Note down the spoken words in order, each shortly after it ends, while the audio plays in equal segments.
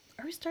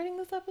Are we starting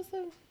this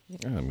episode?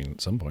 I mean,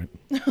 at some point.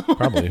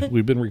 Probably.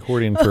 We've been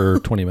recording for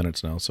 20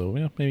 minutes now, so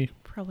yeah, maybe.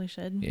 Probably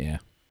should. Yeah.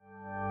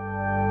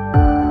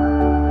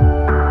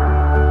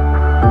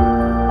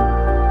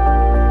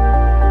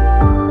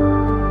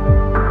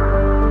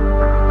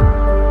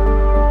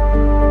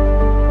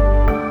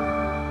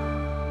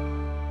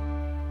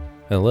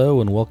 Hello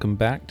and welcome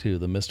back to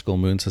the Mystical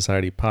Moon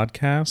Society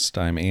podcast.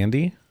 I'm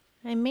Andy.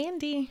 I'm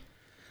Mandy.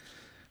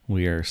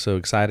 We are so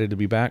excited to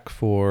be back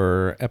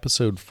for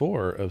episode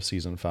 4 of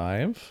season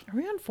 5. Are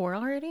we on 4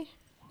 already?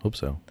 Hope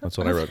so. That's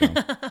what I wrote down.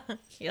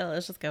 Yeah,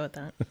 let's just go with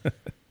that.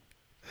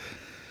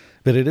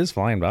 But it is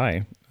flying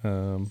by.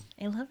 I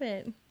love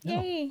it.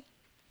 Yeah. Yay.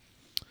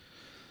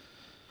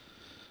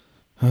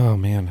 Oh,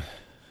 man.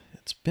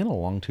 It's been a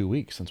long 2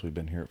 weeks since we've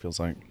been here, it feels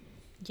like.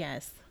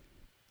 Yes.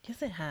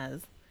 Yes, it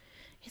has.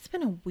 It's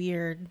been a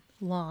weird,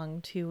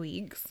 long 2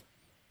 weeks.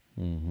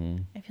 Mm-hmm.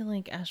 I feel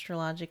like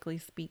astrologically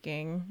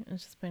speaking,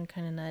 it's just been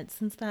kind of nuts.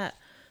 Since that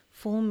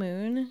full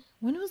moon.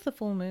 When was the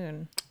full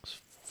moon?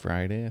 It's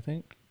Friday, I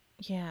think.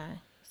 Yeah.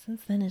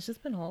 Since then, it's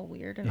just been all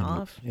weird and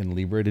off. In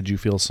Libra, did you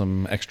feel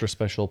some extra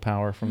special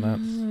power from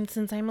that?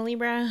 Since I'm a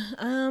Libra,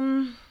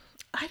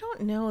 I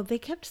don't know. They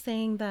kept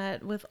saying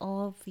that with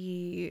all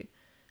the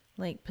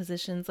like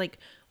positions, like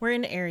we're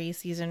in Aries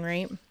season,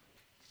 right?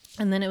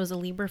 And then it was a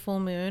Libra full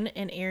moon,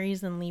 and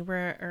Aries and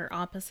Libra are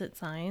opposite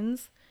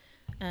signs.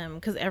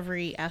 Because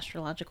every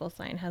astrological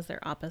sign has their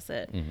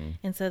opposite. Mm-hmm.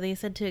 And so they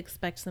said to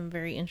expect some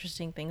very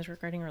interesting things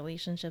regarding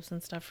relationships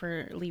and stuff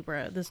for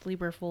Libra, this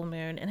Libra full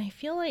moon. And I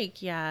feel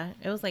like, yeah,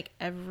 it was like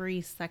every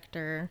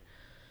sector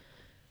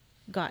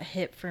got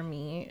hit for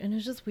me. And it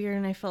was just weird.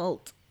 And I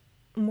felt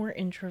more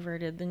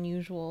introverted than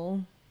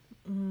usual.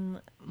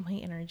 My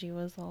energy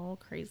was all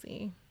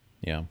crazy.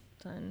 Yeah.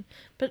 Done.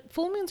 But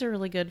full moons are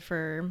really good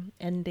for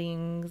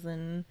endings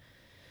and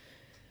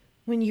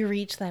when you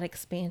reach that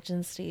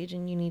expansion stage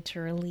and you need to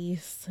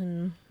release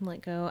and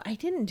let go. I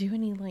didn't do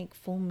any like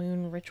full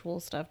moon ritual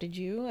stuff. Did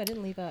you? I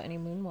didn't leave out any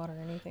moon water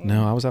or anything.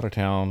 No, I was out of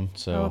town.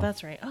 So. Oh,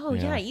 that's right. Oh,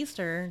 yeah,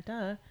 Easter.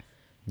 Duh.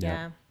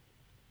 Yeah.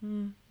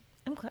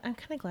 I'm kind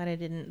of glad I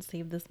didn't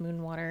save this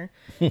moon water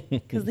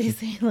because they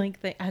say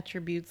like the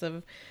attributes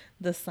of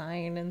the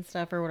sign and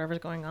stuff or whatever's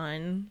going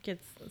on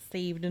gets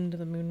saved into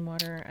the moon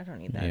water. I don't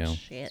need that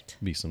shit.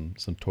 Be some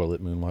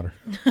toilet moon water.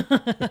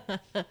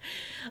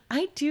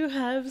 I do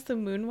have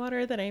some moon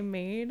water that I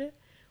made,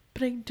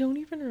 but I don't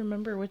even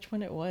remember which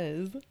one it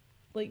was.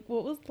 Like,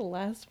 what was the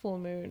last full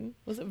moon?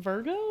 Was it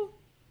Virgo?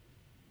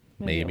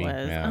 Maybe. It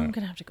was. Yeah. I'm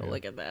gonna have to go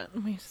look at that.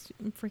 My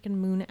freaking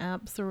moon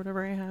apps or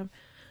whatever I have.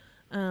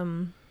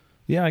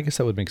 Yeah, I guess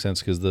that would make sense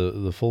because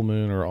the full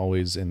moon are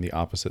always in the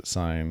opposite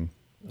sign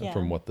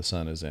from what the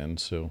sun is in.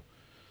 So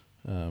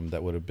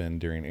that would have been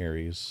during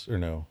Aries, or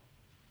no,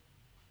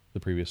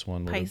 the previous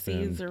one would Pisces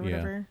have been, or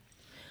whatever.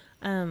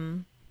 Yeah.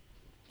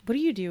 What do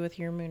you do with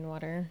your moon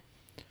water?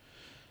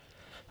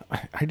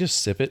 I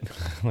just sip it.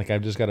 Like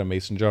I've just got a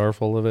mason jar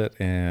full of it,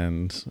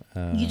 and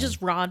you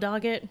just raw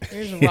dog it.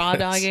 There's raw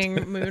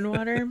dogging moon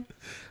water.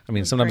 I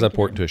mean, sometimes I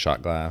pour it into a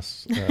shot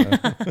glass. Get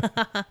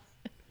a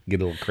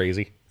little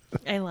crazy.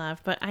 I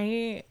laugh, but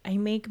I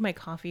make my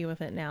coffee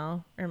with it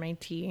now, or my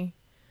tea.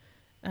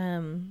 A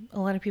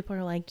lot of people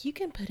are like, you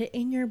can put it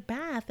in your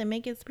bath and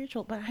make it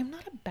spiritual, but I'm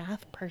not a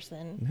bath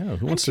person. No,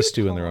 who wants to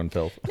stew in their own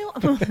filth? No,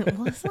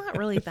 well, it's not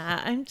really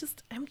that. I'm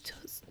just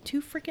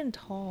too freaking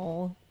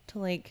tall to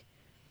like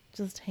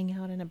just hang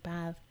out in a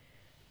bath.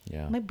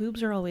 Yeah, my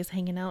boobs are always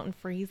hanging out and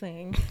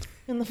freezing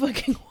in the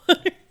fucking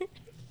water.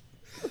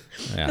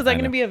 Is that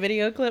going to be a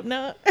video clip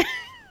now?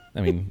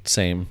 I mean,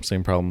 same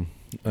problem.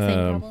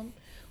 Same problem.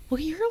 Well,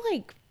 you're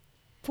like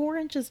 4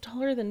 inches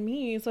taller than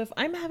me, so if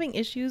I'm having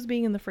issues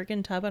being in the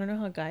freaking tub, I don't know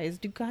how guys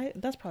do.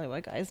 That's probably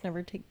why guys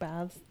never take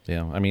baths.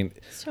 Yeah, I mean,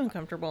 it's so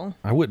uncomfortable.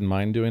 I wouldn't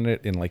mind doing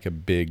it in like a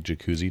big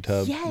jacuzzi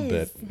tub,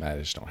 yes, but I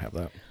just don't have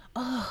that.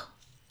 Oh,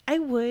 I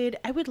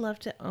would love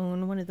to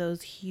own one of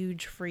those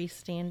huge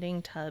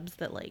freestanding tubs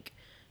that like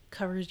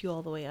covers you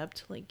all the way up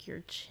to like your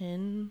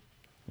chin.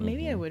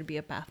 Maybe I would be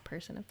a bath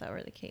person if that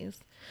were the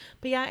case.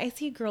 But yeah, I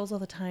see girls all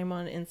the time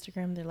on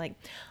Instagram. They're like,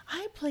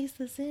 I place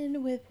this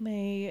in with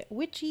my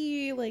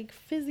witchy, like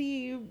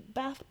fizzy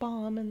bath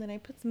bomb. And then I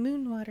put some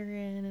moon water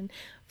in and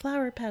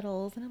flower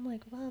petals. And I'm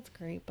like, well, that's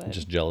great. But I'm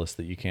just jealous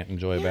that you can't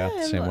enjoy a bath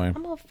the same way.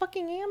 I'm a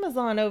fucking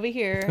Amazon over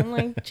here. I'm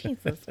like,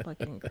 Jesus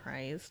fucking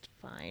Christ.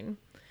 Fine.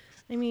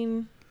 I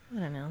mean,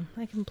 I don't know.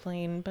 I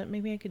complain, but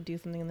maybe I could do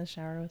something in the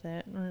shower with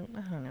it. Or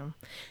I don't know.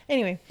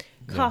 Anyway,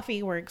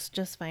 coffee works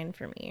just fine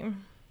for me.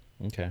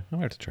 Okay, I'll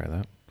have to try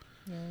that.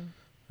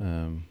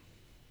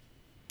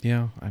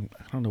 Yeah. I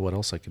don't know what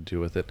else I could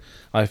do with it.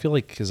 I feel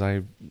like because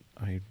I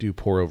do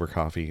pour over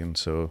coffee, and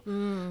so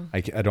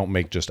I don't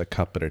make just a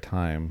cup at a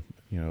time.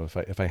 You know,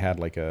 if I had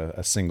like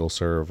a single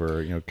serve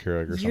or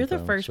Keurig or something. You're the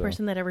first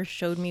person that ever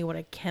showed me what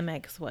a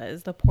Chemex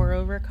was, the pour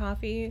over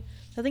coffee.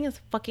 That thing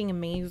is fucking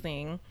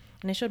amazing.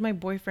 And I showed my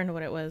boyfriend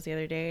what it was the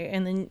other day,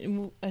 and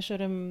then I showed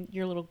him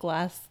your little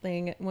glass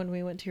thing when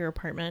we went to your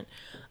apartment.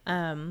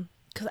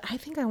 because I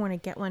think I want to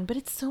get one, but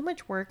it's so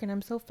much work and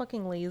I'm so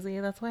fucking lazy.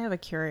 That's why I have a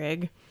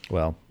Keurig.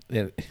 Well,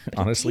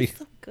 honestly, it tastes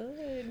so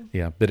good.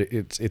 Yeah, but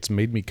it's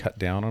made me cut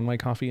down on my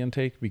coffee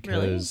intake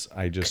because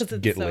Really? I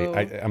just get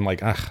late. so... I'm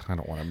like, I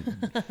don't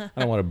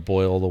want to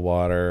boil the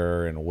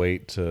water and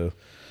wait to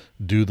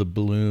do the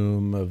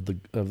bloom of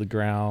the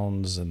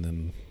grounds and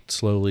then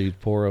slowly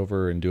pour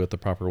over and do it the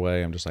proper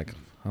way. I'm just like,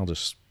 I'll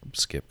just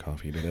skip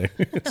coffee today.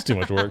 It's too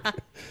much work.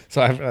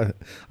 So I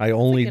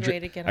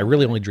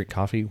really only drink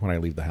coffee when I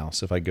leave the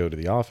house. If I go to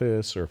the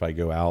office or if I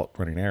go out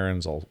running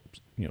errands, I'll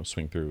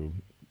swing through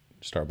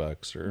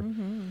Starbucks or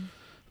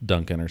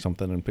Dunkin' or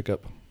something and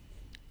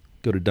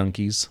go to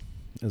Dunkies,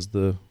 as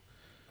the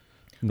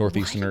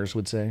Northeasterners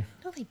would say.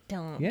 No, they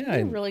don't. Yeah,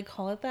 they really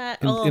call it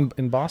that.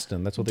 In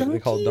Boston, that's what they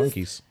call it,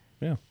 Dunkies.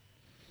 Yeah.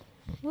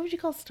 What would you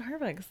call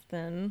Starbucks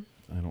then?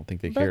 I don't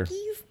think they care.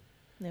 Buc-ee's?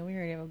 No, we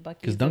already have a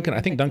Buc-ee's. Because Dunkin', I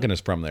think Dunkin' is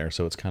from there,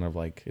 so it's kind of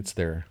like it's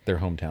their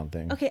hometown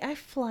thing. Okay, I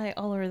fly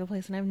all over the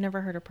place, and I've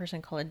never heard a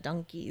person call it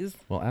Dunkies.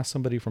 Well, ask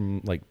somebody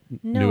from New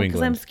No, England.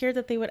 because I'm scared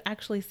that they would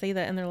actually say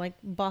that in their like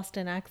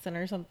Boston accent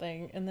or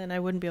something, and then I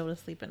wouldn't be able to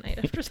sleep at night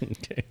after.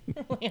 Okay.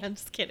 Yeah, I'm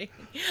just kidding.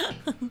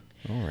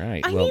 All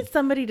right. I need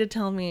somebody to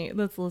tell me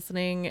that's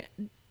listening.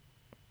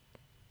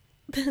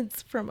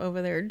 That's from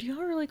over there. Do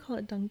y'all really call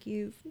it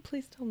Dunkies?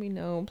 Please tell me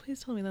no.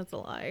 Please tell me that's a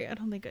lie. I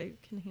don't think I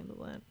can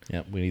handle that.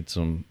 Yeah, we need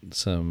some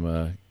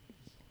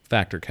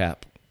factor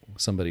cap.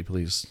 Somebody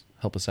please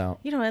help us out.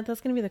 You know what?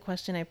 That's going to be the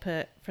question I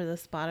put for the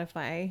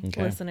Spotify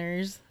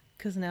listeners,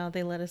 because now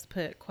they let us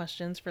put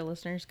questions for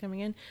listeners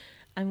coming in.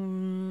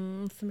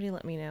 Somebody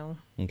let me know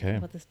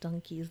about this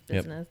Dunkies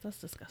business. That's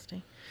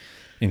disgusting.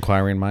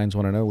 Inquiring minds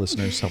want to know.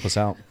 Listeners, help us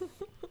out.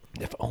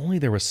 If only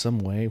there was some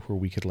way where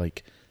we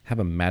could have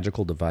a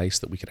magical device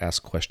that we could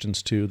ask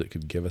questions to that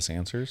could give us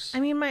answers. I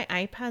mean, my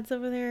iPad's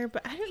over there,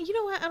 but you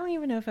know what? I don't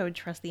even know if I would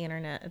trust the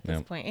internet at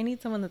this point. I need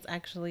someone that's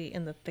actually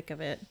in the thick of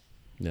it.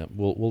 Yeah,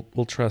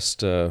 we'll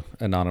trust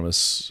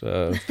anonymous,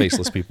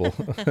 faceless people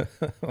on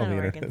the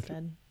internet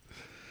instead.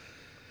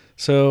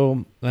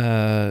 So,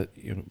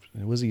 it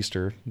was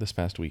Easter this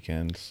past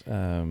weekend.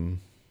 Did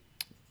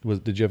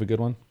you have a good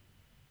one?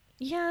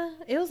 Yeah,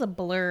 it was a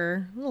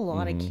blur. It was a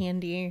lot of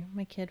candy.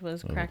 My kid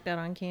was cracked out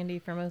on candy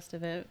for most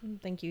of it.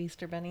 Thank you,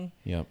 Easter Bunny.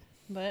 Yep.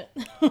 But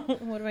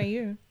what about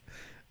you?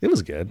 It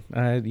was good.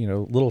 I had,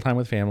 little time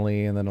with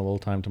family and then a little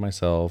time to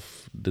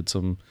myself. Did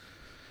some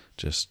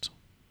just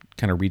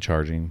kind of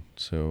recharging.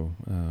 So,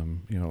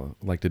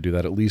 like to do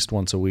that at least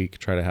once a week.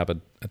 Try to have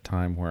a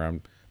time where I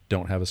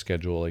don't have a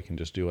schedule. I can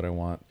just do what I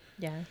want.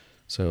 Yeah.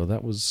 So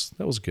that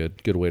was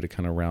good. Good way to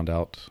kind of round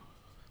out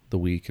the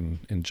week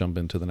and jump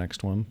into the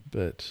next one.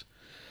 But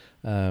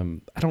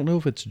I don't know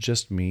if it's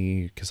just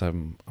me because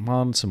I'm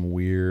on some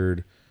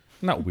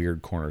not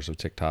weird corners of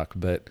TikTok,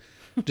 but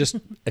just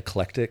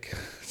eclectic.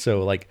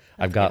 So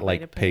I've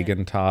got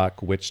pagan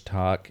talk, witch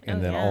talk,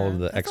 and then all of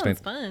the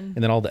and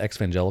then all the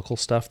evangelical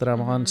stuff that I'm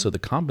on. So the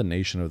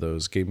combination of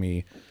those gave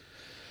me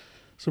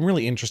some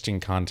really interesting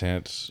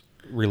content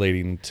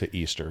relating to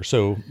Easter.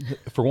 So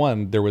for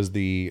one, there was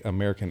the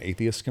American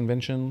Atheist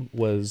Convention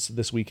was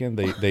this weekend.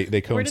 They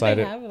coincided. Where did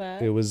they have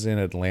that? It was in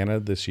Atlanta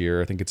this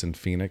year. I think it's in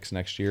Phoenix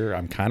next year.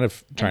 I'm kind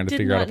of trying to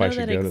figure out if I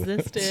should go to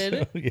that.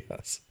 So,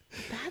 yes.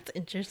 That's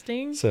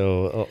interesting.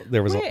 So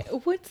there was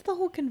what's the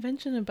whole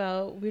convention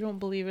about? We don't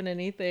believe in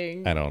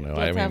anything. I don't know.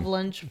 Let's have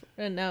lunch.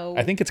 No.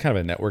 I think it's kind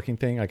of a networking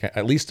thing.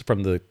 At least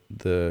from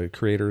the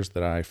creators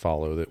that I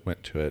follow that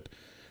went to it,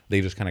 they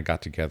just kind of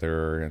got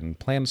together and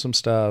planned some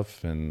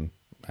stuff, and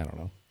I don't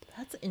know.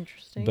 That's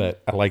interesting.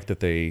 But I like that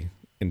they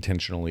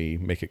intentionally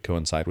make it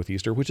coincide with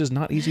Easter, which is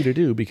not easy to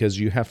do because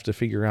you have to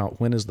figure out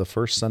when is the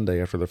first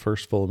Sunday after the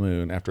first full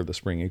moon after the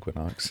spring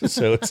equinox.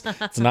 So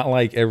it's not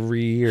like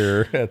every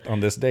year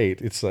on this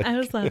date. It's like I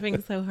was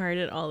laughing so hard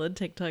at all the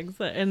TikToks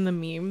and the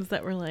memes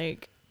that were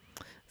like,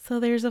 so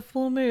there's a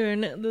full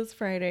moon this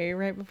Friday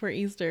right before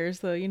Easter.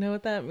 So you know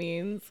what that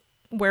means?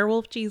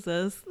 Werewolf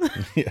Jesus.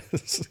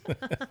 Yes.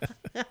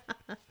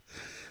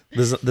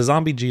 The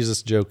zombie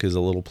Jesus joke is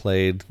a little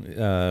played,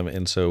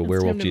 and so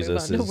werewolf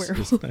Jesus is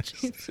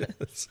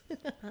it's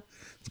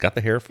got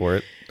the hair for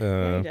it.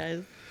 Yeah, he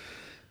does.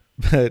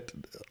 But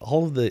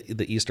all of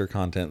the Easter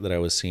content that I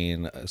was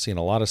seeing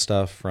a lot of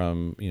stuff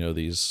from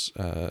these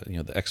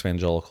the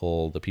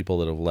ex-evangelical, the people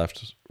that have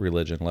left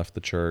religion, left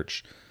the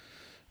church,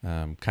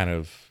 kind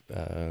of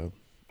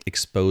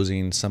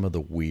exposing some of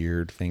the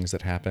weird things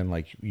that happen.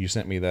 Like you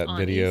sent me that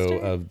video Easter?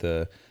 Of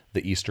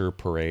the Easter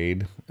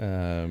parade,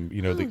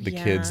 the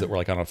kids that were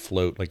on a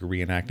float,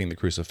 reenacting the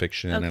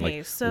crucifixion and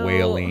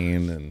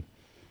wailing and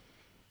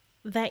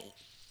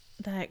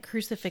that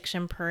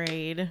crucifixion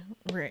parade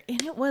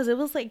it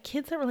was like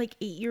kids that were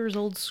 8 years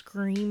old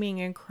screaming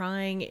and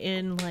crying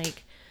in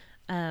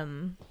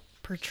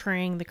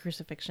portraying the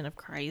crucifixion of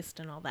Christ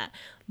and all that.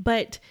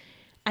 But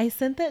I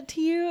sent that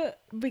to you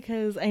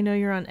because I know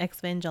you're on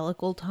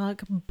ex-evangelical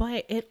talk,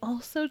 but it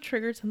also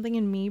triggered something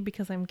in me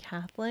because I'm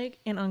Catholic,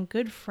 and on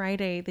Good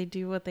Friday, they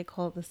do what they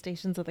call the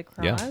Stations of the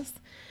Cross. Yeah.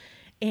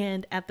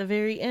 And at the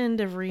very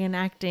end of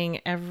reenacting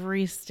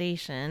every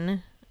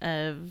station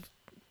of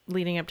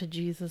leading up to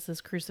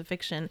Jesus's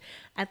crucifixion,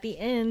 at the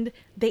end,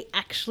 they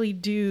actually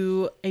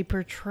do a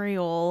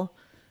portrayal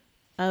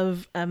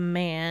of a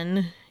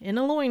man in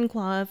a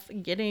loincloth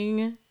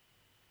getting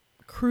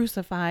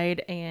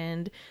crucified,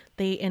 and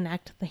they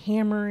enact the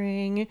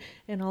hammering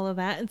and all of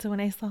that. And so when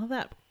I saw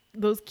that,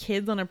 those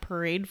kids on a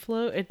parade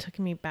float, it took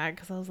me back,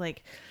 because I was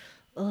like,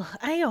 ugh,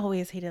 I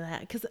always hated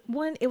that. Because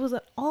one, it was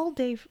an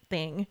all-day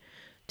thing.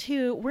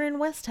 Two, we're in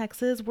West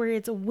Texas where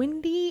it's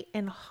windy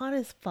and hot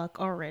as fuck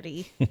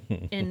already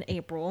in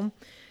April.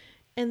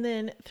 And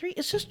then three,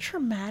 it's just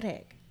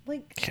traumatic.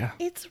 Like, yeah.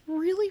 It's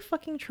really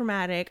fucking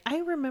traumatic. I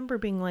remember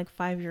being like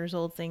 5 years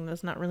old saying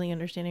this, not really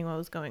understanding what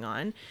was going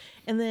on.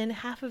 And then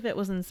half of it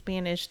was in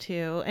Spanish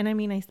too. And I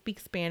mean, I speak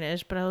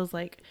Spanish, but I was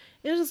like,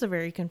 it was just a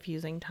very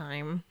confusing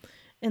time.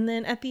 And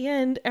then at the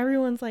end,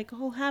 everyone's like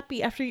all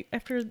happy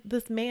after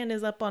this man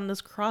is up on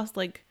this cross,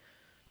 like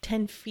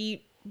 10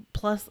 feet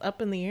plus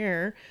up in the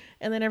air,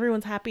 and then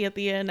everyone's happy at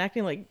the end,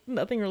 acting like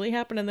nothing really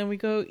happened, and then we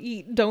go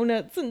eat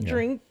donuts and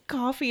drink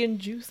coffee and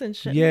juice and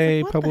shit.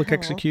 Yay, like, public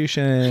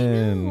execution.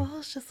 I know. I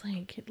was just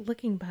like,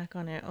 looking back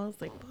on it, I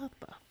was like, what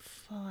the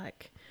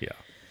fuck? Yeah.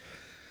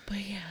 But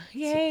yeah,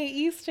 yay,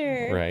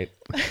 Easter. Right.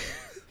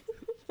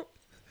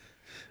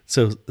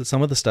 So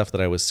some of the stuff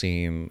that I was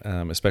seeing,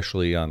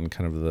 especially on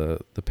kind of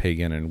the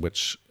pagan and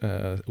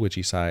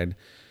witchy side,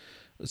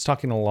 it's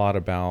talking a lot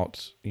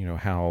about,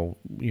 how,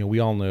 we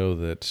all know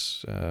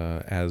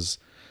that as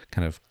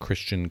kind of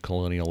Christian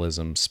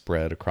colonialism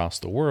spread across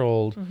the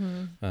world,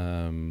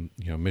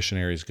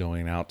 missionaries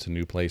going out to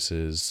new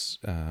places,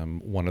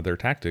 one of their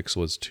tactics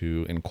was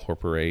to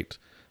incorporate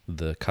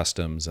the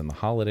customs and the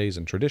holidays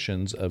and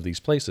traditions of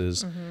these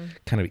places,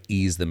 kind of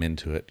ease them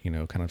into it,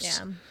 kind of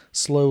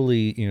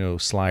slowly,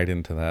 slide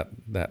into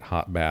that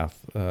hot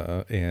bath.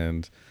 So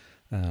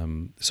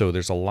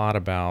there's a lot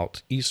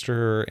about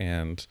Easter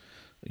and,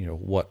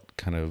 what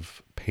kind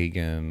of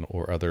pagan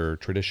or other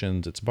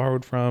traditions it's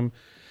borrowed from.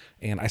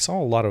 And I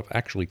saw a lot of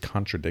actually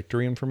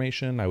contradictory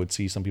information. I would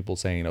see some people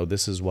saying, oh,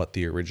 this is what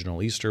the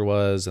original Easter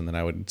was. And then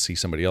I would see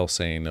somebody else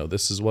saying, no,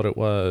 this is what it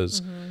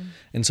was.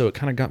 And so it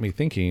kind of got me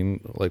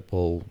thinking, like,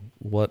 well,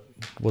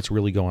 what's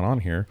really going on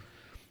here?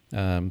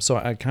 So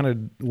I kind of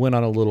went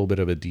on a little bit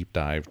of a deep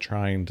dive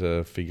trying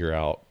to figure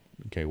out,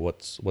 okay,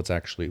 what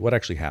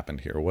actually happened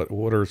here?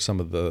 What are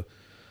some of the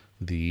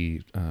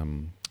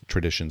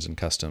traditions and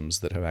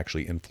customs that have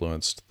actually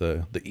influenced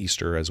the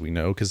Easter as we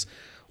know? Because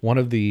one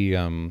of the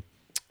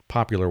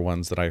popular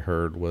ones that I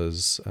heard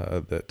was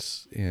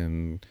that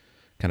in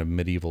kind of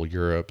medieval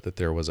Europe, that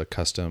there was a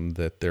custom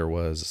that there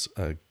was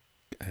I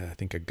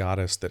think a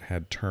goddess that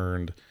had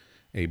turned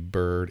a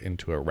bird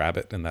into a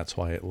rabbit, and that's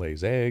why it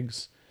lays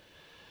eggs.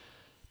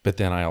 But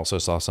then I also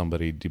saw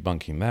somebody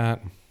debunking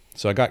that.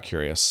 So I got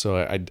curious.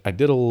 So I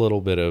did a little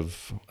bit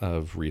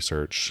of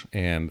research,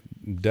 and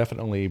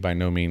definitely by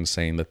no means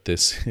saying that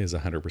this is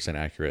 100%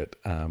 accurate.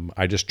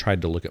 I just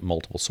tried to look at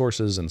multiple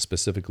sources, and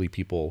specifically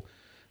people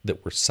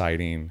that were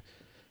citing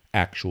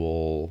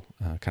actual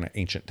kind of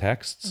ancient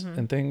texts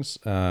and things,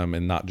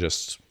 and not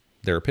just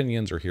their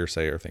opinions or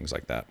hearsay or things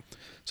like that.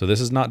 So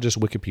this is not just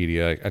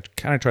Wikipedia. I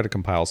kind of tried to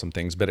compile some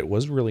things, but it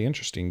was really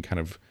interesting kind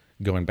of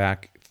going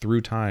back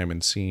through time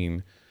and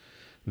seeing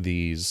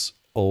these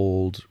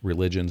old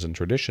religions and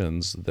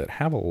traditions that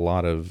have a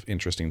lot of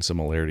interesting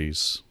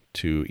similarities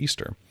to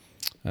Easter.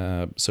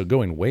 So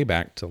going way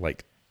back to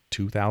like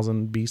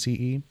 2000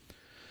 BCE,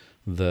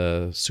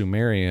 the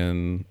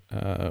Sumerian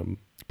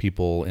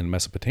people in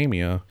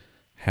Mesopotamia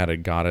had a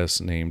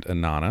goddess named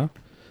Inanna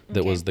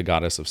that was the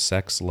goddess of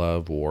sex,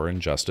 love, war, and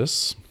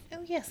justice.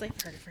 Oh, yes, I've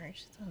heard of her.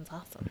 She sounds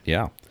awesome.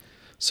 Yeah.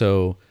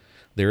 So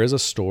there is a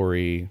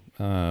story,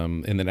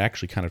 and it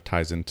actually kind of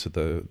ties into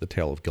the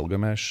tale of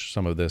Gilgamesh.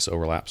 Some of this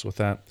overlaps with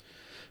that.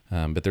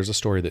 But there's a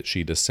story that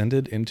she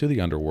descended into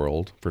the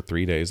underworld for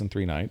 3 days and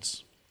 3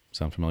 nights.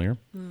 Sound familiar?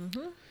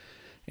 Mm-hmm.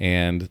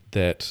 And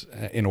that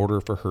in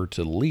order for her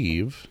to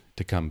leave,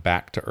 to come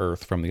back to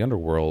Earth from the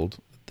underworld,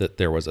 that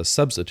there was a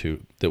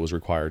substitute that was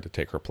required to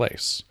take her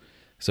place.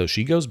 So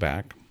she goes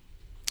back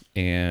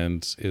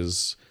and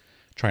is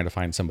trying to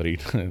find somebody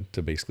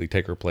to basically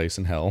take her place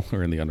in hell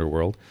or in the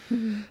underworld.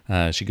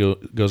 Mm-hmm. She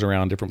goes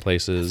around different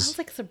places. That sounds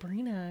like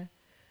Sabrina.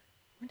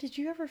 Did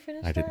you ever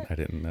finish that? I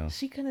didn't know.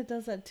 She kind of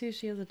does that too.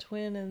 She has a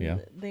twin,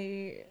 and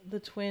the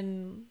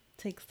twin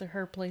takes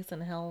her place in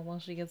hell while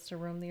she gets to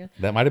roam the earth.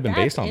 That might have been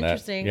based on that.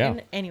 Interesting. Yeah.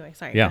 And anyway,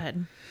 sorry. Go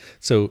ahead.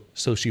 So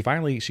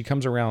she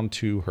comes around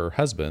to her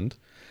husband,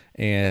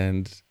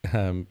 and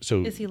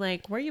so is he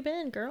like, where you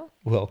been, girl?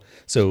 Well,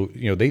 so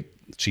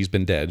she's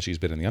been dead. She's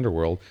been in the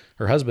underworld.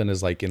 Her husband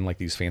is like in like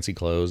these fancy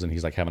clothes, and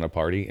he's like having a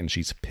party, and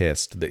she's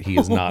pissed that he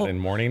is not in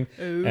mourning.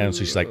 And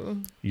so she's like,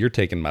 "You're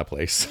taking my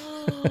place."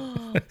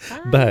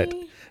 But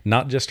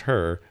not just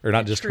her, or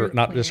not just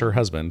her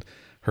husband.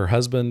 Her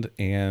husband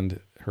and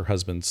her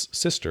husband's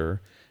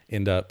sister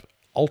end up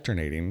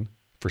alternating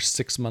for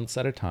 6 months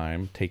at a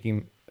time,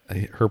 taking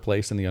her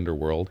place in the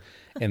underworld.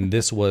 And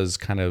this was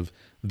kind of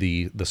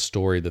the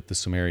story that the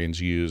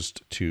Sumerians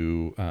used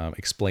to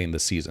explain the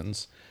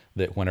seasons.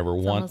 that whenever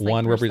It's one almost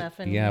like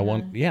Persephone,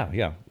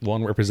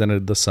 one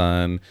represented the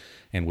sun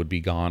and would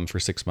be gone for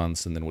 6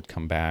 months and then would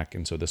come back,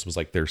 and so this was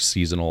like their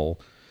seasonal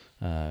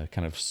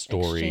kind of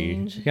story.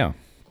 Exchange. Yeah,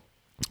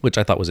 which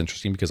I thought was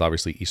interesting because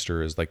obviously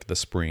Easter is like the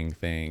spring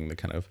thing, the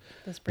kind of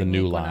the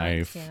new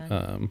equinox, life.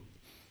 yeah.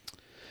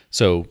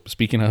 So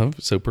speaking of,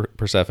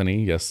 Persephone,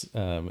 yes,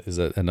 is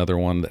another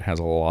one that has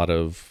a lot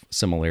of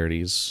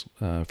similarities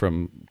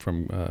from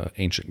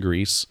ancient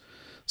Greece.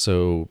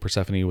 So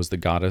Persephone was the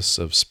goddess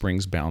of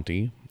spring's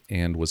bounty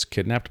and was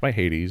kidnapped by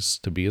Hades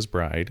to be his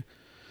bride.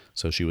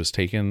 So she was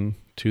taken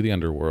to the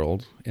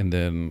underworld, and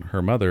then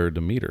her mother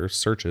Demeter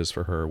searches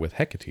for her with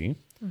Hecate,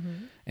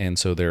 and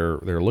so they're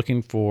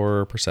looking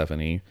for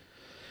Persephone.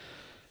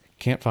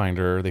 Can't find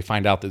her. They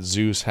find out that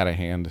Zeus had a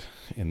hand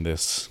in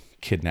this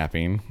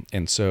kidnapping,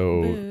 and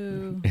so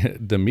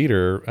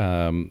Demeter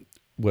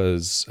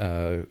was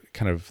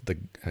kind of the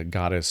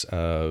goddess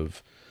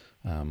of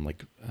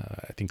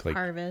I think like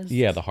harvest.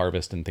 the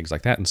harvest and things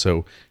like that. And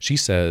so she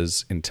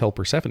says, until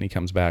Persephone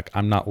comes back,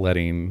 I'm not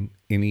letting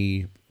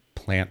any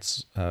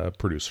plants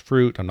produce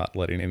fruit. I'm not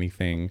letting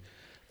anything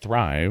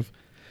thrive.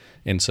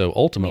 And so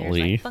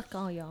ultimately, like, fuck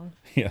all y'all.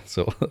 Yeah.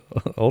 So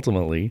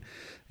ultimately,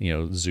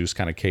 Zeus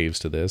kind of caves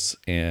to this,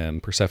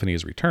 and Persephone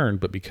is returned.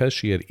 But because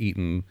she had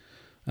eaten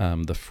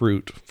the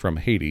fruit from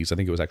Hades, I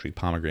think it was actually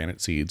pomegranate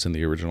seeds in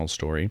the original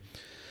story,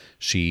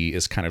 she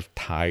is kind of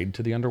tied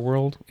to the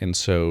underworld. And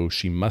so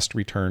she must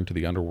return to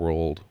the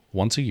underworld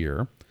once a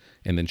year.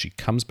 And then she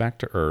comes back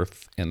to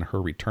Earth, and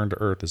her return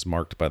to Earth is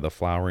marked by the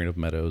flowering of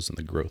meadows and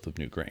the growth of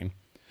new grain.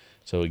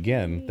 So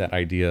again, that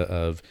idea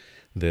of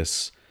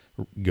this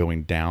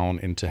going down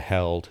into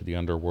hell to the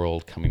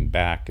underworld, coming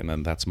back, and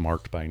then that's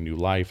marked by new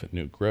life and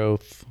new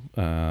growth.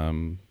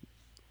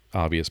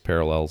 Obvious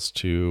parallels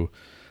to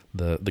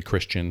the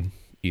Christian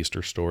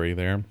Easter story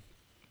there.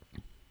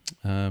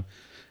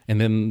 And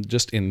then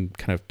just in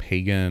kind of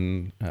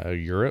pagan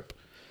Europe,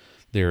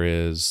 there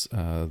is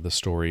the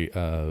story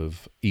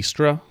of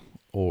Istra,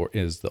 or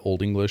is the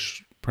Old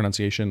English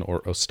pronunciation,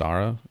 or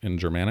Ostara in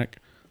Germanic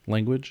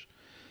language.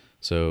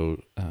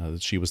 So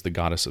she was the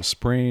goddess of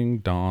spring,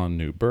 dawn,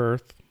 new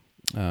birth.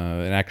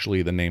 And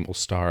actually the name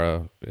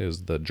Ostara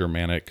is the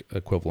Germanic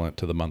equivalent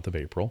to the month of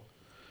April.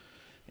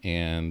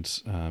 And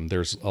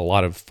there's a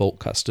lot of folk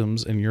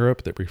customs in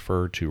Europe that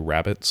refer to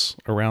rabbits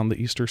around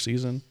the Easter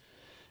season.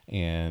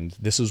 And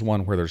this is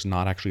one where there's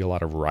not actually a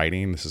lot of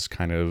writing. This is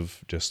kind of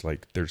just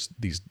like there's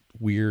these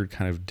weird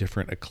kind of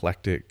different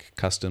eclectic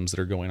customs that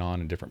are going on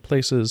in different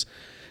places.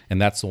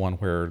 And that's the one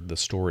where the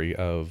story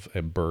of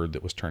a bird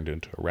that was turned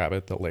into a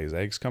rabbit that lays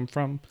eggs come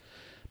from.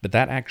 But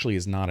that actually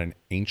is not an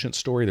ancient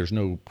story. There's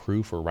no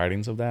proof or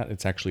writings of that.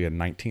 It's actually a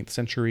 19th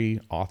century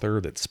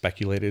author that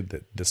speculated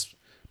that this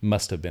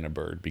must have been a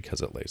bird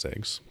because it lays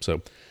eggs.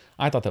 So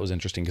I thought that was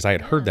interesting because I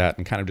had heard that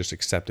and kind of just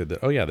accepted that,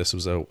 oh yeah, this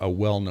was a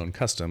well-known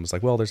custom. It's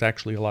like, well, there's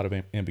actually a lot of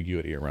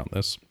ambiguity around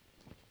this.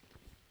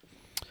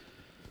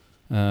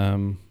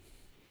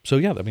 So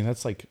yeah, I mean,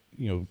 that's like,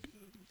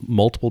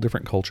 multiple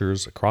different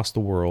cultures across the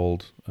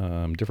world,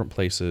 different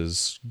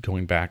places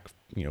going back,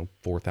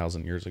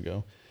 4,000 years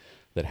ago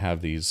that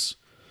have these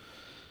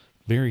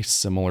very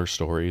similar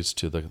stories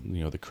to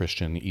the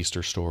Christian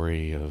Easter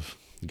story of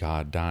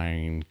God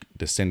dying,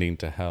 descending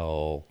to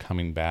hell,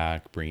 coming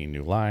back, bringing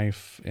new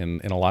life.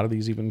 And a lot of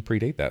these even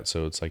predate that.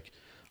 So it's like,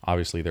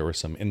 obviously there was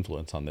some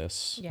influence on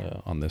this,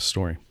 on this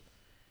story.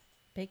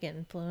 Big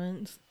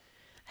influence.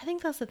 I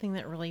think that's the thing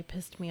that really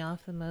pissed me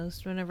off the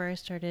most whenever I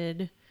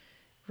started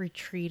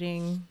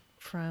retreating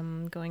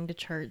from going to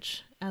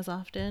church as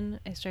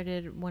often. I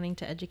started wanting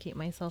to educate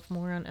myself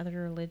more on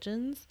other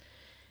religions.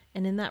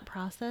 And in that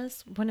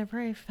process, whenever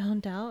I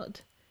found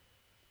out,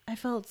 I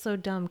felt so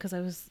dumb because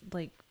I was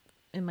like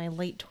in my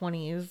late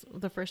 20s,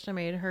 the first time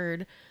I had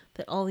heard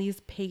that all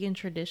these pagan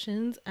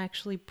traditions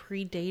actually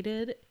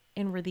predated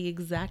and were the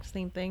exact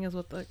same thing as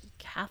what the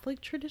Catholic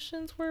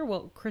traditions were.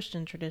 Well,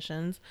 Christian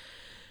traditions.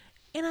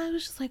 And I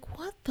was just like,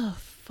 what the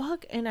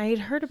fuck? And I had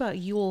heard about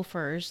Yule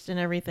first and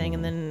everything,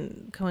 and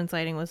then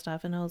coinciding with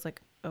stuff. And I was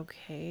like,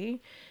 okay.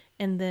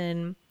 And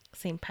then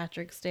St.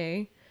 Patrick's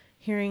Day,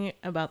 hearing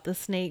about the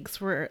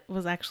snakes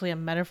was actually a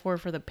metaphor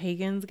for the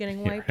pagans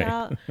getting wiped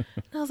out.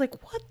 And I was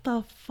like, what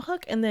the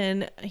fuck? And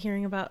then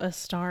hearing about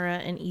Ostara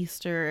and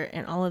Easter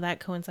and all of that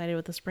coincided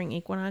with the spring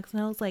equinox.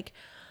 And I was like,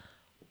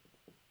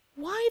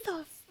 why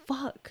the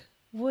fuck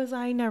was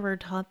I never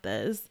taught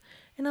this?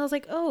 And I was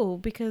like, oh,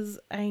 because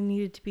I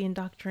needed to be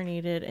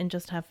indoctrinated and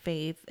just have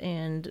faith.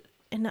 And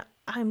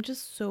I'm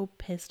just so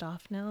pissed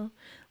off now.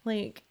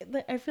 Like,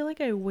 I feel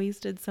like I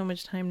wasted so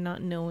much time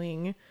not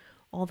knowing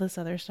all this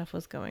other stuff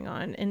was going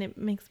on. And it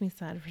makes me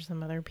sad for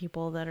some other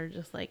people that are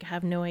just like,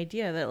 have no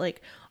idea that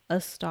like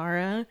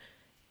Ostara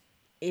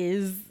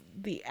is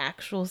the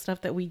actual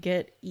stuff that we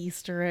get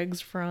Easter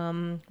eggs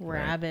from,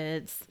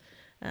 rabbits.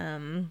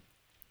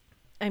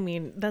 I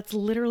mean, that's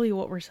literally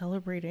what we're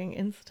celebrating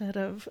instead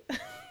of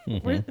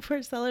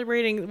we're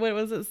celebrating, what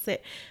was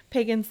it,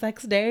 Pagan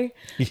Sex Day?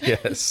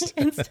 Yes.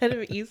 Instead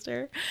of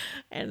Easter.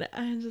 And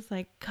I'm just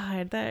like,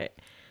 God, that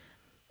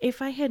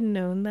If I had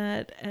known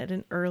that at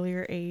an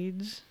earlier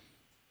age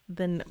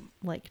than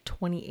like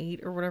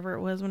 28 or whatever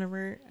it was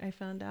whenever I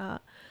found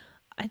out,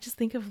 I just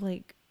think of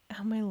like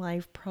how my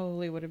life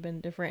probably would have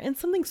been different. And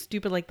something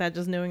stupid like that,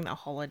 just knowing that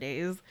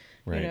holidays,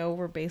 Right.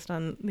 were based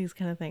on these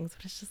kind of things.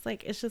 But it's just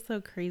like, it's just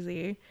so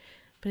crazy.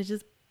 But it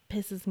just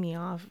pisses me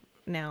off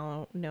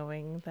now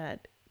knowing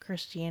that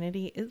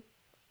Christianity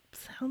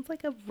sounds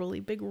like a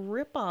really big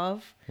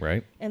ripoff.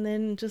 Right. And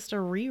then just a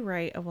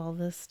rewrite of all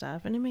this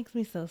stuff. And it makes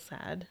me so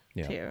sad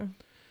too.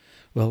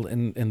 Well,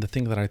 and the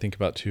thing that I think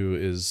about too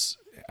is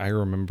I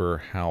remember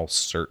how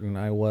certain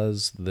I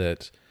was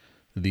that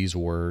these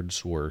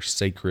words were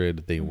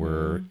sacred. They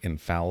were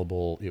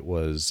infallible. It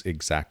was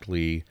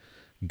exactly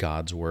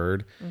God's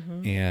word.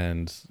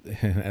 And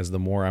as the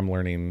more I'm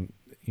learning,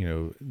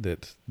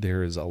 that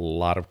there is a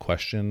lot of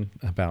question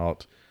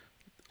about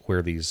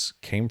where these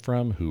came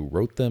from, who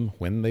wrote them,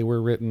 when they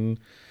were written,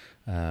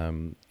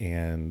 and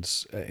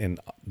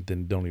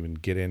then don't even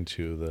get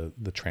into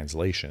the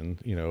translation,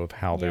 of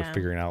how they're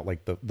figuring out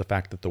like the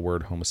fact that the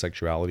word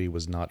homosexuality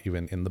was not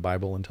even in the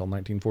Bible until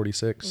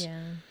 1946.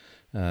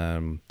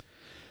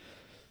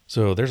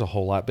 So there's a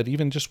whole lot, but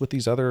even just with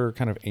these other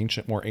kind of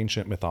more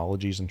ancient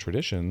mythologies and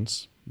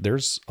traditions,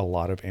 there's a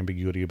lot of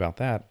ambiguity about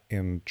that.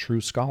 And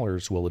true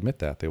scholars will admit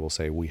that. They will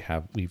say,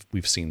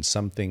 we've seen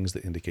some things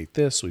that indicate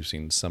this, we've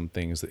seen some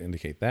things that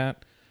indicate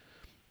that,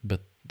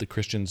 but the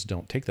Christians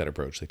don't take that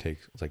approach.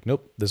 It's like,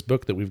 nope, this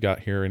book that we've got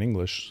here in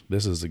English,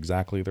 this is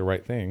exactly the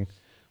right thing,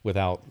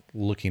 without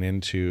looking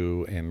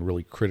into and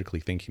really critically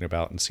thinking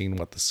about and seeing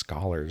what the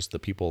scholars, the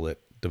people that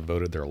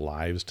devoted their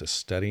lives to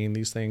studying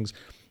these things,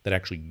 that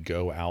actually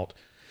go out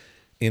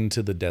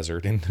into the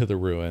desert, into the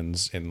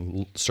ruins,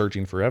 and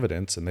searching for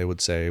evidence. And they would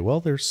say, well,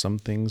 there's some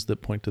things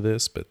that point to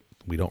this, but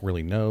we don't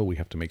really know. We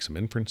have to make some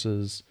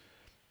inferences.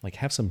 Like,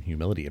 have some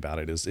humility about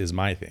it is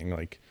my thing.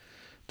 Like,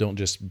 don't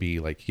just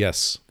be like,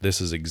 yes, this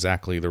is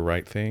exactly the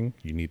right thing.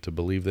 You need to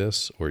believe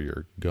this or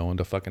you're going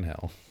to fucking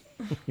hell.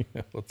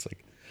 It's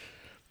like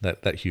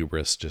that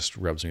hubris just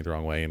rubs me the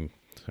wrong way. And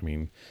I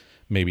mean,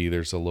 maybe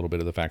there's a little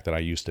bit of the fact that I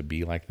used to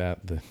be like that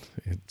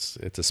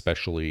it's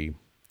especially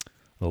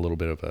a little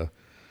bit of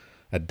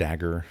a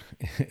dagger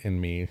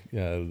in me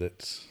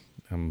that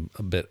I'm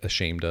a bit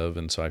ashamed of.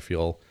 And so I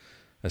feel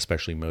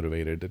especially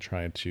motivated to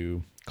try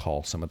to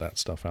call some of that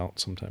stuff out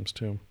sometimes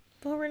too.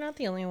 Well, we're not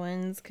the only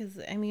ones, because,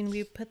 I mean,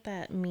 we put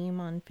that meme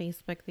on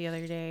Facebook the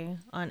other day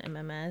on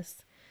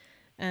MMS.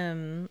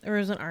 There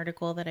was an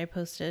article that I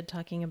posted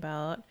talking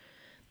about,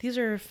 these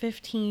are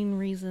 15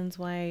 reasons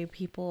why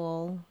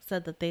people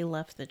said that they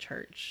left the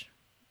church.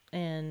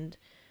 And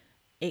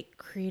it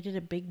created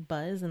a big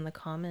buzz in the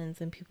comments,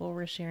 and people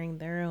were sharing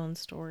their own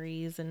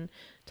stories and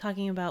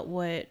talking about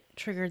what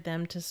triggered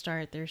them to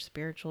start their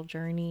spiritual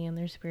journey and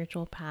their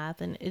spiritual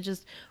path. And it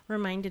just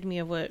reminded me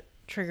of what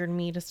triggered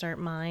me to start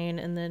mine,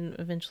 and then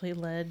eventually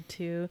led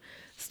to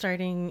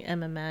starting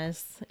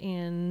MMS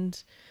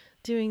and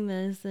doing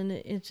this. And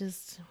it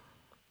just,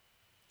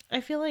 I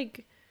feel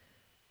like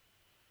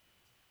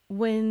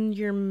when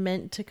you're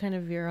meant to kind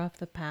of veer off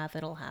the path,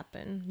 it'll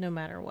happen no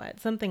matter what.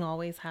 Something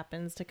always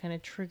happens to kind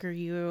of trigger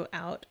you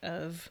out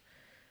of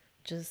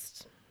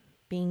just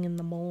being in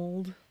the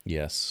mold.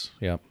 Yes.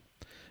 Yep.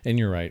 And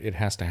you're right. It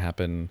has to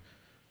happen.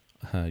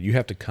 You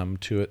have to come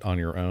to it on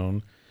your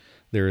own.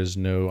 There is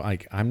no,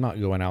 like, I'm not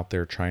going out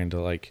there trying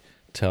to like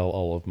tell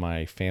all of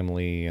my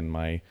family and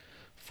my,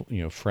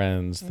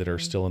 friends that are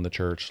still in the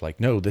church, like,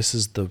 no, this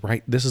is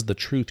the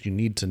truth. You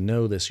need to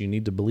know this. You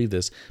need to believe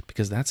this,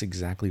 because that's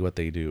exactly what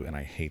they do. And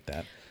I hate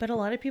that. But a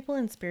lot of people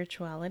in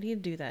spirituality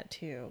do that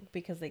too,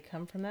 because they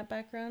come from that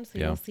background. So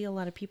you'll see a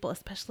lot of people,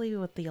 especially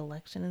with the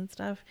election and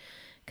stuff,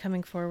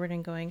 coming forward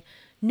and going,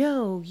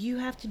 no, you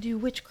have to do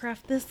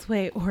witchcraft this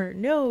way, or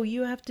no,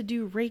 you have to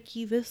do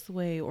Reiki this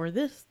way, or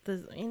this.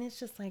 And it's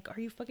just like, are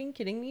you fucking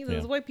kidding me? This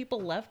is why people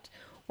left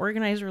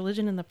organized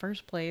religion in the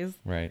first place.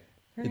 Right.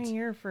 They're not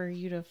here for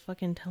you to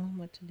fucking tell them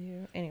what to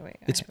do. Anyway.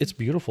 It's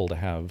beautiful to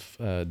have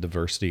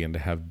diversity and to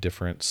have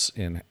difference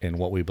in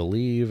what we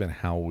believe and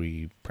how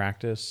we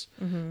practice.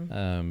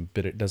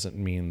 But it doesn't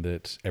mean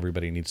that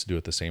everybody needs to do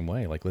it the same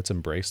way. Like, let's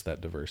embrace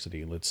that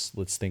diversity. Let's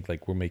think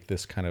like we'll make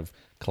this kind of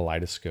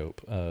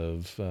kaleidoscope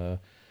of,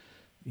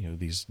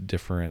 these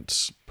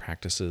different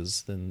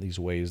practices, then these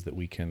ways that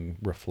we can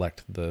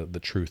reflect the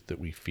truth that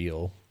we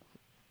feel.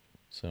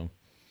 So,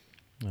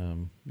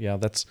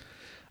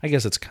 I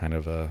guess it's kind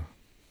of a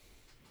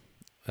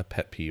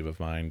pet peeve of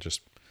mine.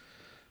 Just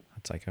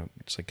it's like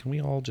can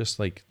we all just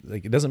like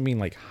it doesn't mean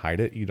like hide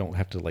it. You don't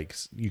have to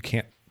you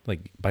can't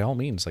by all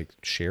means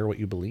share what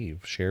you believe,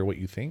 share what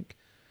you think,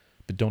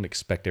 but don't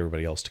expect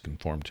everybody else to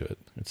conform to it.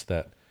 It's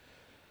that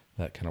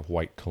kind of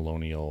white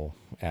colonial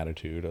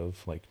attitude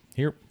of like,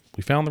 here,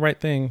 we found the right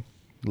thing,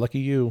 lucky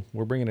you,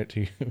 we're bringing it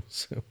to you.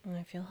 So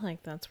I feel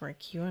like that's where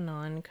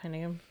QAnon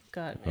kind of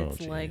got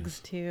its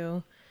legs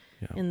too.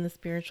 In the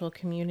spiritual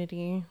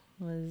community,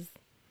 was,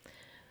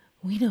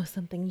 we know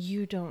something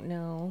you don't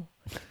know,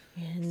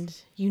 and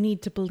you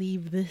need to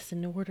believe this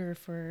in order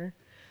for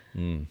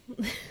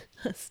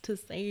us to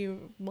save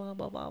blah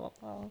blah blah blah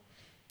blah.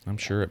 I'm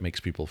sure it makes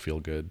people feel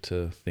good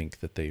to think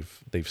that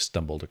they've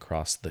stumbled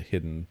across the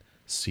hidden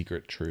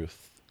secret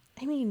truth.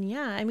 I mean,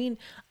 yeah. I mean,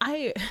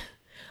 I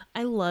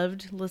I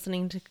loved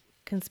listening to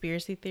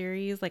conspiracy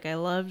theories. Like I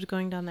loved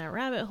going down that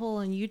rabbit hole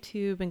on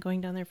YouTube and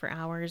going down there for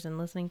hours and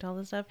listening to all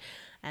this stuff.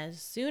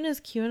 As soon as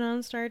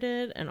QAnon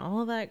started and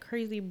all of that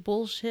crazy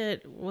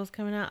bullshit was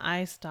coming out,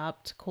 I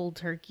stopped cold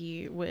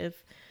turkey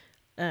with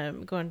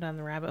going down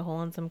the rabbit hole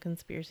on some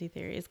conspiracy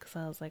theories because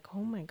I was like,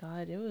 oh my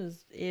God, it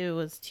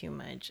was too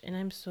much. And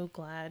I'm so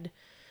glad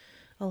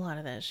a lot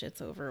of that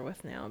shit's over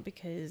with now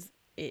because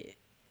it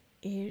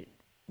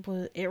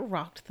it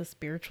rocked the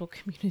spiritual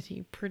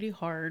community pretty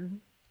hard.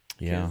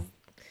 Yeah.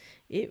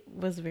 It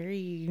was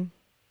very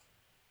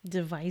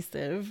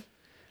divisive.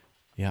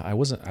 Yeah, I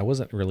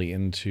wasn't really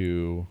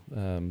into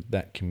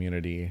that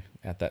community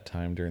at that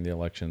time during the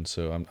election,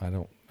 so I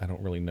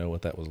don't really know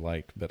what that was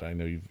like, but I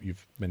know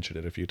you've mentioned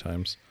it a few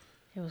times.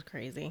 It was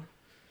crazy.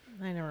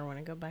 I never want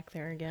to go back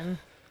there again.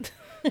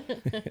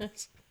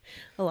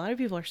 A lot of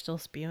people are still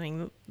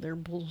spewing their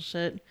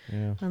bullshit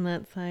on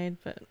that side,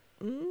 but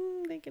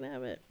they can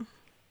have it.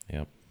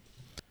 Yep.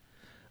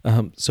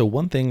 So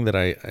one thing that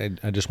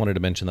I just wanted to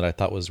mention that I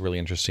thought was really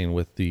interesting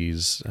with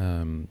these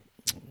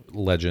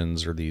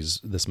legends or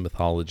this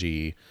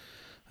mythology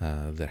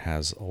that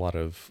has a lot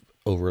of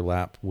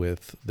overlap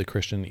with the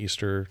Christian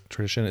Easter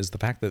tradition is the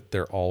fact that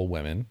they're all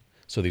women.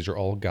 So these are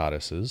all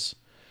goddesses,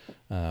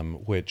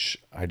 which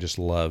I just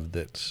love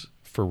that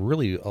for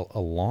really a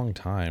long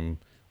time,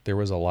 there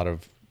was a lot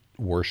of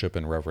worship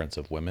and reverence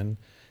of women.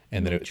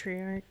 And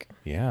matriarch.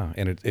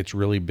 And it's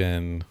really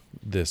been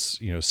this,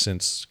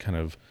 since kind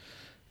of,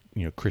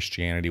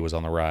 Christianity was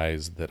on the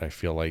rise that I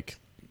feel like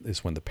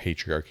is when the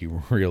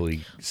patriarchy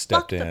really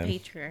stepped in. Fuck the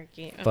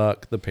patriarchy.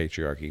 Fuck the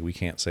patriarchy. We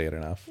can't say it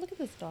enough. Look at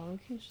this dog.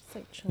 He's just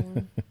like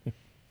chilling.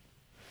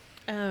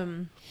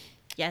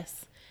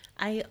 Yes.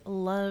 I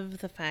love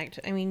the fact,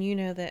 I mean, you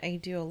know that I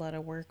do a lot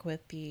of work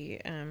with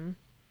the,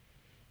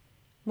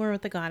 more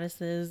with the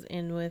goddesses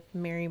and with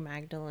Mary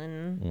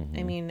Magdalene. Mm-hmm.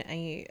 I mean,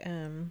 I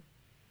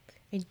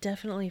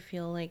definitely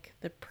feel like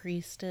the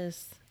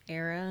priestess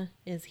era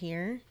is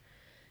here.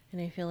 And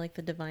I feel like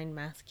the divine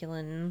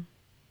masculine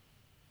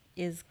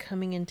is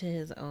coming into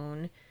his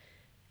own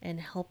and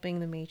helping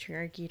the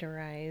matriarchy to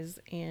rise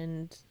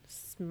and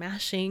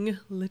smashing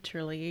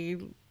literally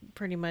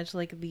pretty much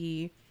like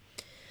the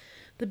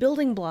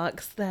building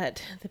blocks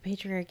that the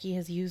patriarchy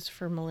has used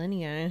for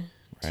millennia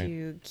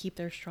to keep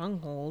their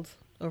stronghold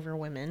over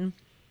women.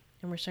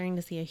 And we're starting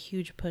to see a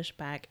huge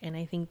pushback. And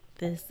I think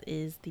this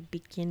is the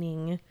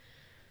beginning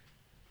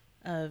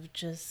of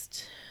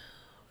just,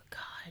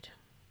 God,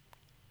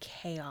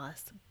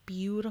 chaos.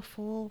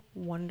 Beautiful,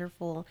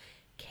 wonderful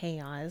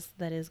chaos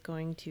that is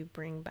going to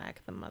bring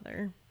back the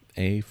mother.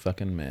 A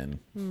fucking man.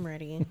 I'm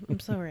ready. I'm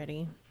so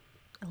ready.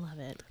 I love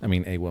it. I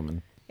mean, a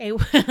woman. A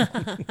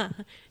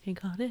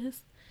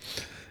goddess.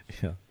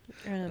 Yeah.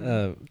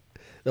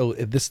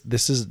 This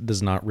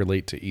does not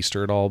relate to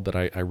Easter at all, but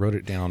I wrote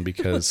it down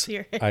because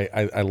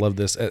I love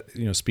this.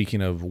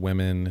 Speaking of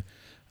women,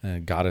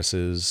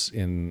 goddesses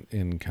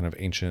in kind of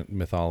ancient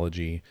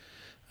mythology,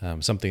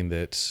 something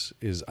that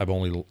I've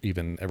only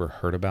even ever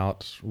heard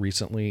about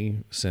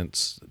recently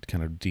since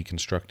kind of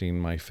deconstructing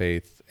my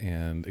faith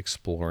and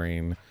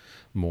exploring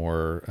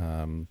more,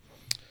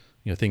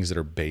 things that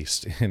are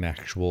based in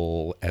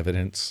actual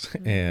evidence.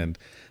 Mm-hmm. And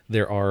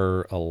there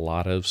are a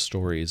lot of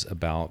stories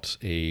about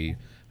a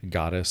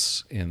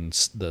goddess in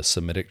the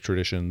Semitic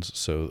traditions.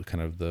 So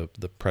kind of the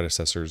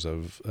predecessors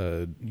of,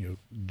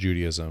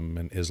 Judaism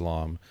and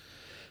Islam,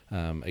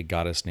 a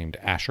goddess named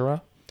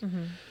Asherah.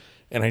 Mm-hmm.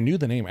 And I knew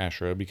the name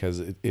Asherah because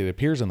it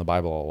appears in the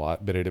Bible a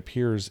lot, but it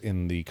appears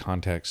in the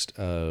context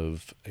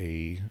of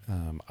a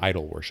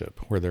idol worship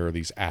where there are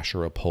these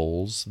Asherah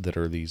poles that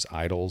are these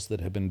idols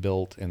that have been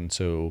built. And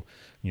so,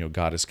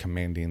 God is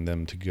commanding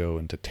them to go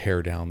and to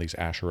tear down these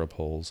Asherah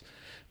poles.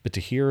 But to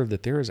hear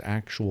that there is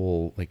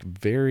actual, like,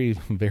 very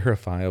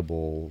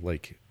verifiable,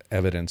 like,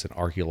 evidence and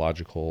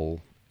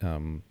archaeological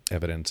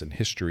evidence and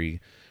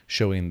history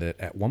showing that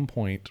at one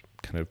point,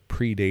 kind of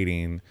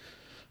predating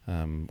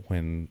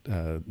when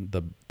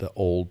the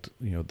old,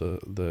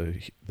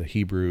 the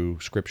Hebrew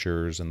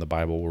scriptures and the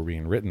Bible were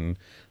being written,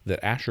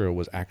 that Asherah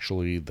was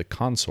actually the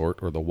consort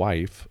or the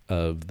wife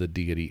of the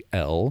deity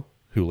El,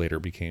 who later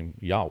became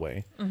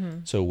Yahweh. Mm-hmm.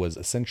 So was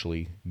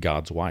essentially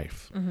God's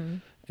wife. Mm-hmm.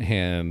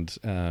 And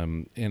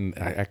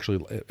I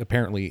actually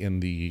apparently in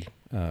the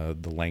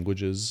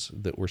languages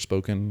that were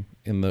spoken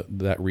in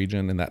that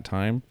region in that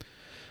time,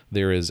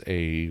 there is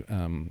a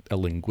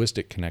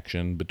linguistic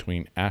connection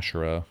between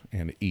Asherah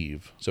and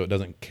Eve. So it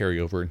doesn't carry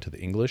over into the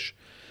English,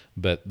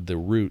 but the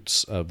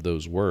roots of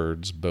those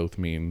words both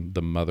mean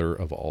the mother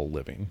of all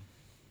living.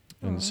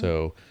 Mm-hmm. And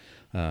so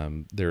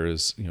there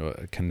is,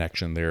 a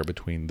connection there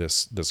between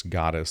this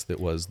goddess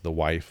that was the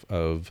wife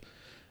of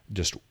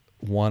just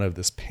one of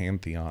this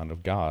pantheon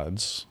of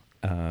gods,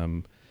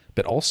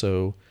 but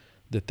also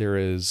that there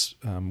is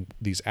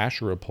these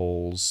Asherah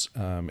poles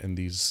and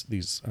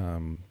these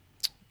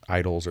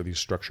idols or these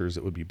structures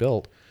that would be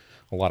built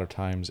a lot of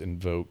times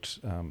invoked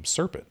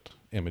serpent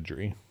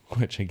imagery,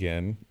 which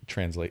again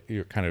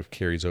kind of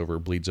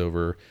bleeds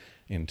over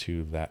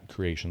into that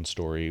creation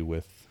story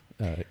with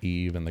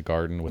Eve in the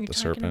garden with the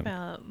serpent.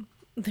 About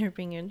they're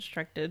being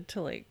instructed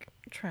to like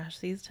trash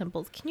these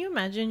temples. Can you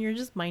imagine? You're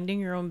just minding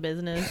your own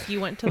business. You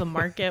went to the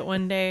market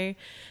one day.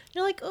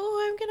 You're like,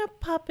 oh, I'm gonna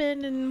pop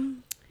in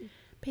and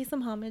pay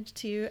some homage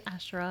to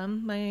Asherah,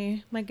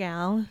 my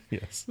gal.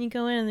 Yes. You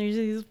go in and there's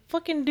these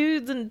fucking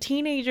dudes and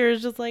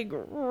teenagers just like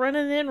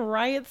running in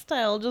riot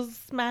style,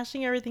 just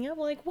smashing everything up.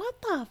 Like,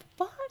 what the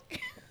fuck?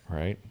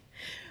 Right.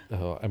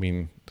 I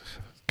mean,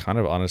 kind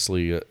of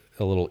honestly, a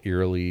little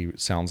eerily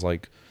sounds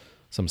like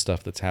some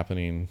stuff that's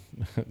happening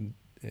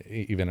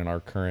even in our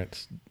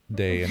current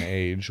day and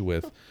age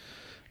with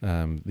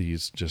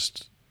these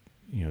just,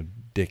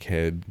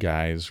 dickhead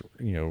guys,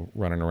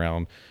 running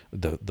around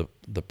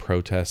the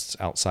protests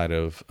outside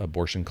of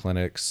abortion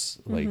clinics,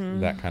 like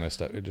that kind of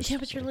stuff. Yeah,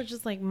 but you're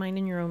just like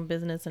minding your own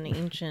business in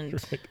ancient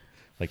right.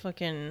 Like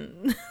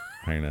fucking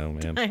I know,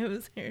 man.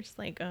 You're just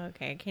like, oh,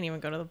 okay, I can't even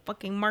go to the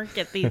fucking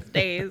market these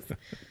days.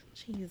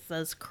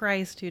 Jesus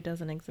Christ, who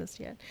doesn't exist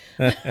yet.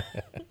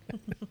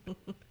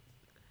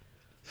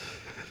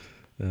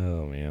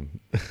 Oh man.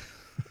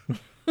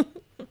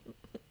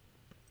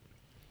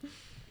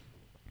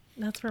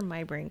 That's where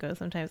my brain goes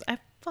sometimes. I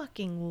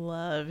fucking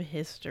love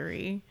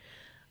history.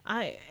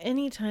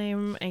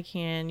 Anytime I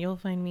can, you'll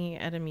find me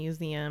at a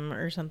museum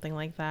or something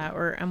like that,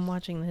 or I'm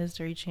watching the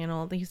History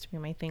Channel. That used to be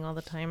my thing all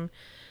the time.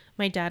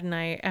 My dad and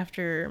I,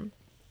 after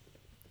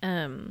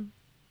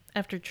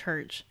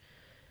church,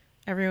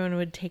 everyone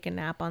would take a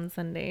nap on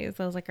Sundays.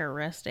 That was like our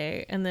rest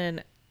day. And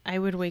then I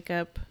would wake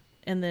up,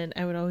 and then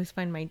I would always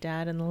find my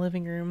dad in the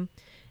living room,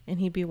 and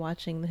he'd be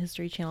watching the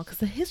History Channel, because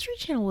the History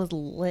Channel was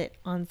lit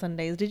on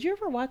Sundays. Did you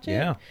ever watch it?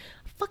 Yeah.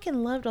 I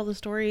fucking loved all the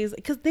stories,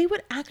 because they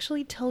would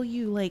actually tell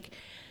you like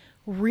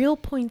real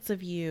points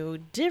of view,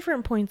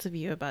 different points of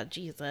view about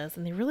Jesus,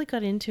 and they really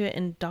got into it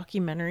in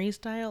documentary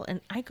style.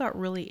 And I got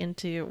really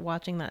into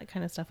watching that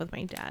kind of stuff with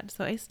my dad,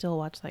 so I still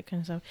watch that kind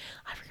of stuff.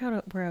 I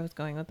forgot where I was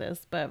going with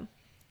this, but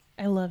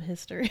I love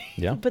history.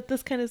 Yeah. But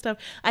this kind of stuff,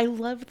 I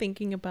love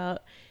thinking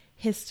about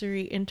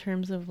history in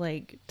terms of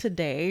like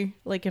today,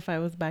 like if I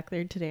was back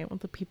there today and what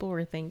the people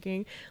were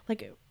thinking,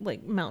 like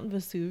Mount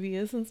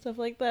Vesuvius and stuff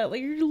like that.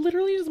 Like you're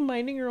literally just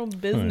minding your own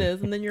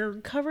business, and then you're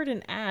covered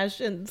in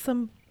ash, and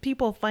some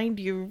people find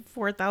you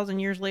 4,000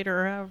 years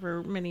later, or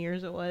however many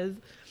years it was,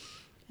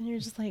 and you're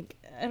just like,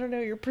 I don't know,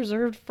 you're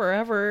preserved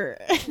forever.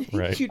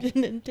 Right. You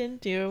didn't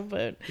intend to,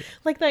 but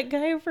like that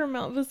guy from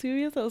Mount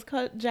Vesuvius that was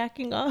caught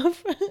jacking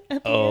off at the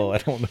end. I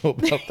don't know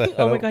about that.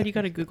 Oh my god, you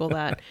gotta Google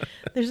that.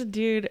 There's a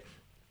dude,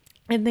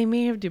 and they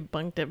may have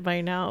debunked it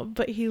by now,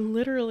 but he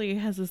literally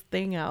has this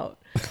thing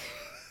out.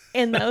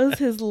 And that was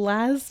his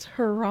last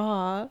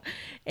hurrah.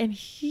 And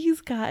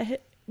he's got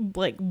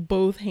like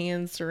both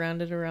hands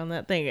surrounded around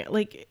that thing.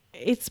 Like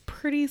it's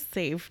pretty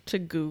safe to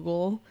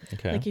Google.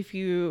 Okay. Like if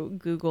you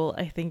Google,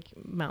 I think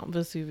Mount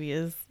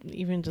Vesuvius,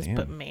 even just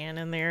put man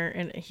in there,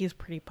 and he's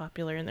pretty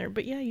popular in there.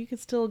 But yeah, you can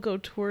still go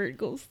tour it,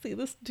 go see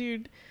this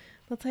dude.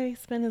 That's how he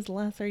spent his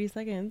last 30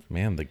 seconds.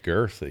 Man, the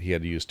girth that he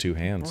had to use two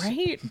hands.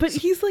 Right? But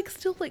he's like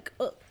still like,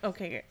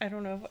 okay, I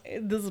don't know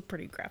if this is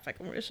pretty graphic.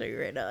 I'm going to show you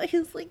right now.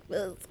 He's like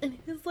this, and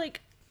his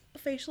like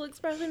facial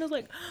expression is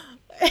like,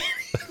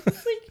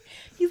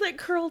 he's like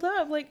curled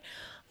up. Like,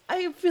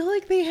 I feel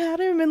like they had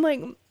him in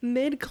like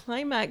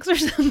mid-climax or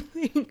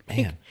something.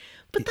 Man.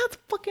 But that's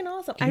fucking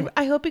awesome.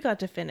 I hope he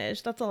got to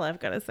finish. That's all I've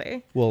got to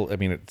say. Well, I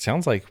mean, it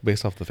sounds like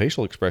based off the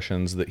facial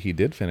expressions that he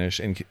did finish.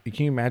 And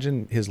can you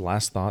imagine his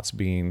last thoughts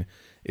being,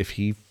 if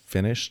he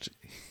finished,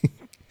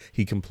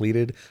 he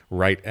completed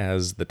right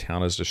as the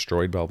town is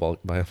destroyed by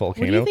a volcano?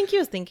 What do you think he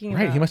was thinking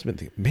about? Right, he must have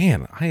been thinking,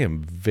 man, I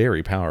am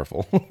very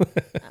powerful.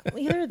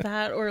 Either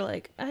that or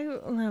like, I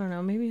don't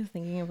know. Maybe he was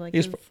thinking of like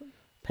his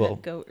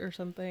pet goat or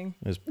something.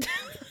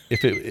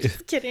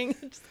 Just kidding.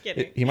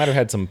 He might have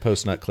had some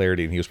post-nut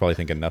clarity, and he was probably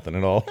thinking nothing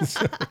at all.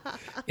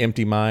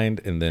 Empty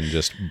mind, and then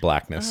just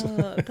blackness.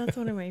 That's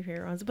one of my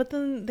favorite ones. But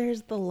then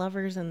there's the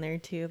lovers in there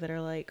too that are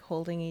like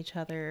holding each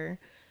other,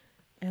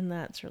 and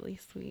that's really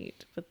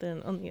sweet. But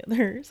then on the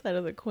other side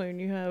of the coin,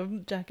 you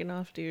have jacking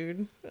off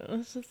dude.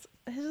 It's just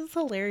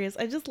hilarious.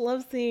 I just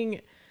love seeing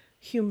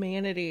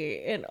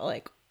humanity in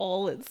like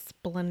all its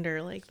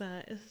splendor like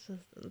that.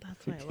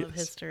 That's why I love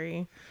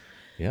history.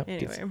 Yeah.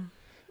 Anyway,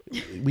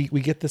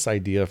 we get this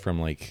idea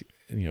from like,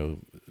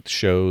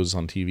 shows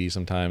on TV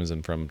sometimes,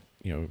 and from,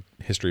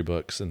 history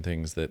books and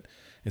things, that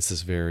it's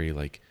this very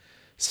like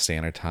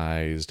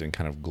sanitized and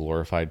kind of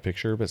glorified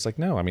picture. But it's like,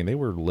 no, I mean, they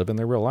were living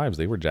their real lives.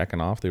 They were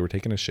jacking off. They were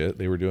taking a shit.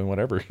 They were doing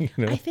whatever.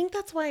 I think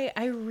that's why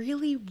I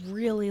really,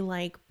 really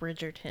like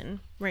Bridgerton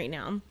right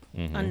now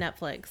on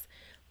Netflix,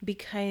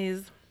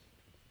 because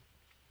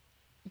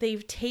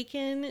they've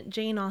taken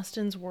Jane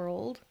Austen's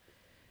world,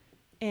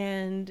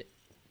 and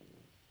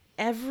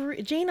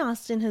Jane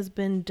Austen has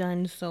been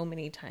done so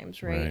many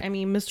times, right? I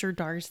mean, Mr.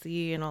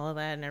 Darcy and all of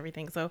that and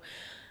everything. So,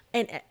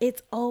 and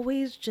it's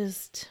always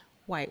just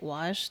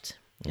whitewashed.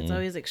 It's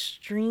always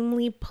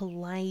extremely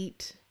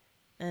polite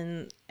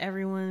and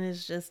everyone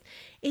is just,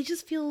 it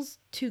just feels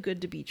too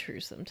good to be true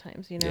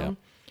sometimes, you know?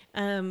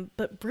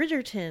 But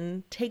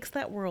Bridgerton takes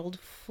that world,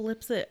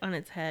 flips it on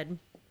its head,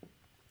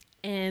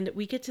 and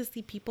we get to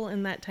see people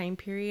in that time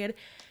period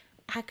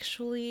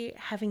actually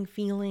having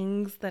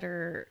feelings that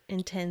are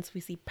intense.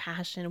 We see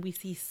passion, we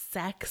see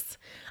sex.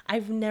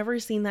 I've never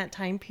seen that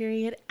time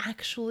period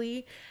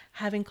actually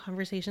having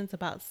conversations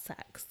about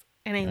sex,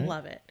 and I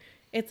love it.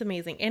 It's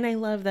amazing. And I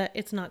love that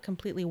it's not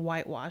completely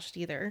whitewashed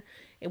either.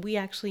 We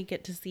actually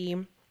get to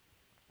see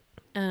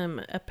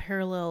a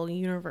parallel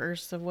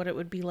universe of what it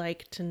would be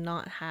like to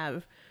not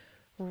have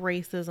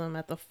racism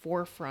at the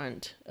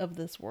forefront of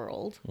this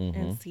world.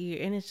 And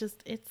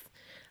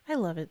I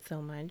love it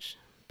so much.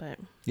 But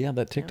yeah,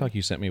 that TikTok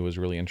you sent me was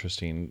really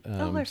interesting.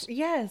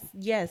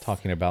 Yes.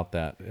 Talking about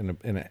that and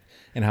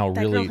how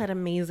that really girl had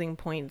amazing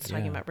points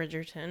talking about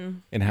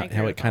Bridgerton, and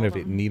how it kind of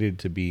it needed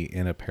to be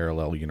in a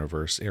parallel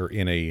universe or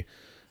in a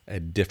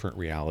different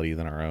reality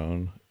than our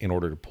own in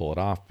order to pull it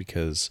off,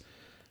 because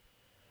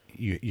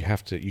you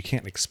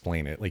can't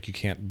explain it. Like, you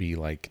can't be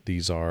like,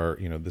 these are,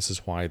 this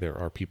is why there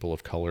are people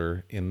of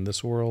color in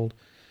this world.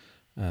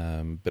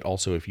 But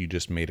also, if you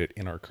just made it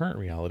in our current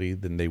reality,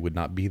 then they would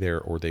not be there,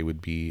 or they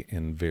would be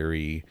in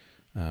very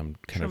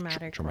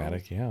traumatic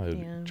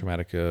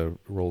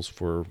roles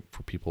for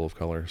people of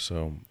color.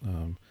 So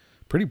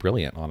pretty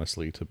brilliant,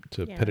 honestly, to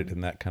put it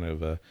in that kind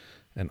of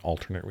an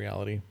alternate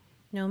reality.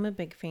 No, I'm a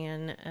big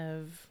fan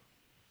of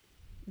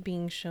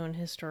being shown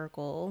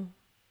historical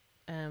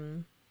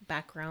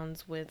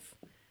backgrounds with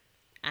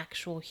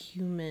actual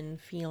human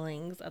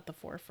feelings at the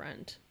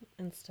forefront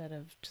instead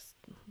of just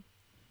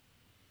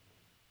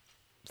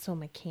so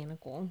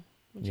mechanical,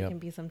 which it can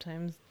be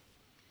sometimes.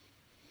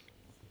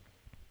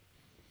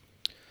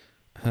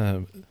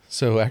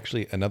 So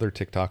actually, another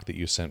TikTok that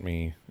you sent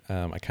me,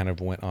 I kind of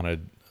went on a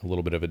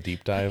little bit of a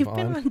deep dive on.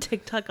 I've been on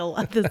TikTok a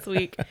lot this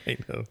week. I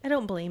know. I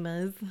don't blame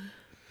us.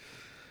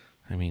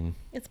 I mean,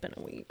 it's been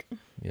a week.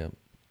 Yeah.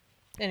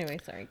 Anyway,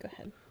 sorry, go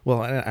ahead.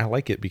 Well, I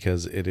like it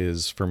because it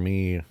is, for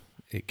me,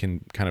 it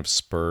can kind of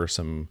spur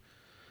some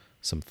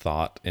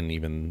thought and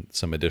even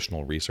some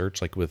additional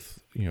research, like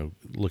with,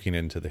 looking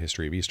into the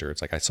history of Easter.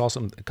 It's like I saw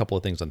a couple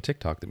of things on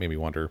TikTok that made me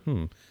wonder,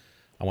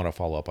 I want to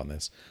follow up on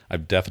this.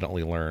 I've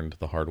definitely learned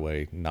the hard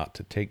way not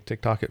to take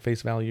TikTok at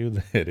face value,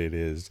 that it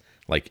is,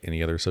 like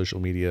any other social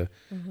media,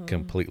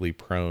 completely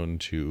prone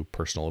to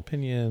personal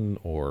opinion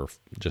or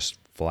just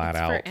flat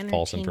out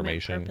false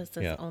information.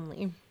 Purposes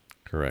only.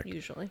 Correct.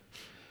 Usually.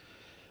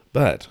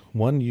 But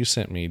one you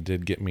sent me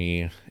did get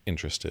me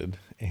interested.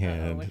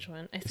 And which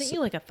one? I sent you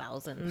like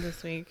 1,000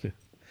 this week.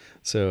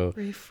 So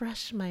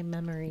refresh my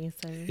memory,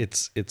 sir.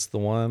 It's the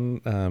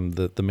one,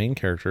 the main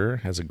character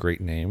has a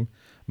great name,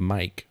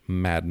 Mike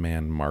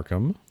Madman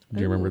Markham.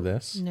 Do you remember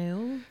this?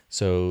 No.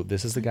 So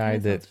this is the guy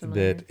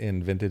that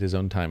invented his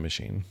own time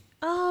machine.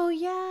 Oh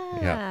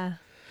yeah.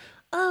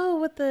 Oh,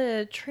 with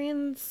the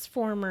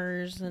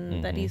Transformers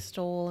and that he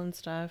stole and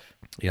stuff.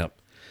 Yep.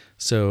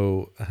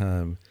 So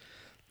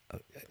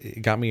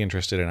it got me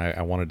interested, and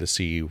I wanted to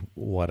see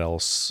what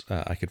else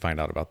I could find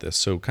out about this.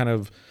 So kind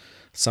of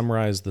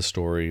summarize the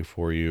story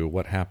for you.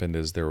 What happened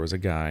is there was a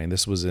guy, and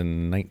this was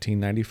in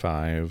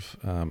 1995,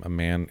 a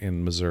man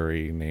in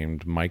Missouri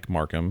named Mike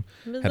Markham.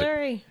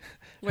 Missouri.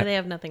 Where they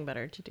have nothing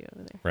better to do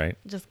over there. Right.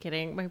 Just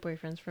kidding. My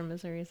boyfriend's from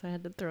Missouri, so I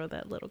had to throw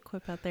that little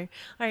quip out there.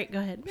 All right, go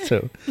ahead.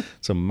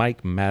 So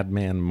Mike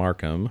Madman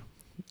Markham,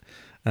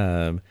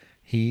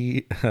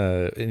 he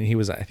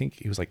was, I think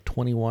he was like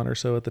 21 or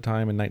so at the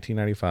time in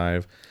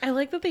 1995. I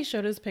like that they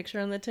showed his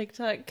picture on the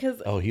TikTok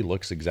because he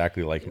looks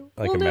exactly like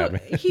a madman.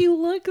 He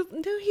looked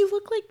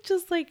like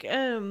just like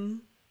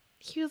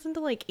he was into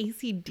like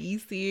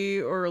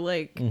AC/DC or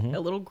like a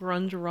little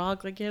grunge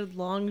rock. Like he had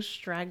long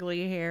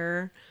straggly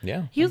hair.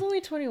 Yeah. He was only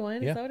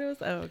 21. Is that what it was?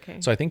 Oh, okay.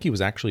 So I think he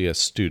was actually a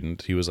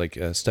student. He was like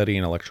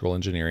studying electrical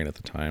engineering at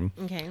the time.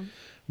 Okay.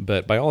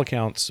 But by all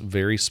accounts,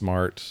 very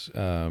smart.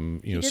 He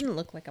didn't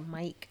look like a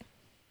Mike.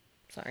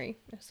 Sorry,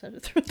 I just had to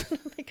throw that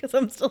out because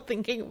I'm still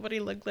thinking of what he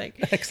looked like.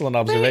 Excellent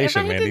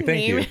observation, Mandy.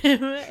 Thank you.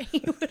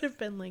 He would have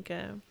been like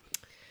an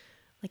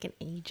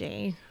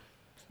AJ,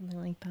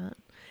 something like that.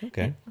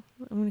 Okay.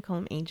 I'm gonna call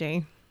him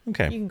AJ.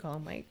 Okay. You can call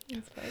him Mike.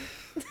 That's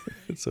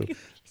fine.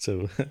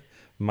 so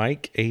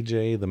Mike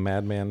AJ the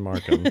Madman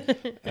Markham.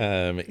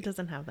 It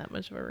doesn't have that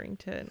much of a ring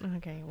to it.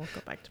 Okay, we'll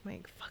go back to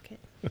Mike. Fuck it.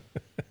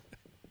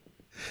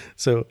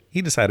 So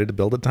he decided to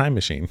build a time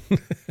machine.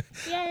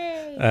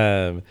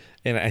 Yay!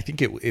 And I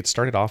think it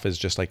started off as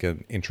just like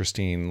an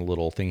interesting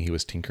little thing he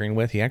was tinkering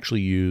with. He actually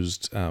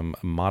used a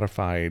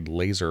modified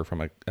laser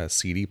from a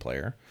CD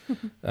player,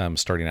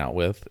 starting out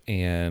with,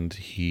 and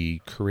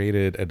he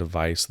created a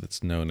device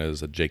that's known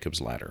as a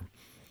Jacob's ladder.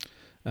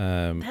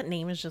 That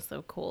name is just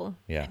so cool.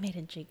 Yeah. I made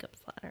a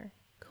Jacob's ladder.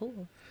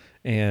 Cool.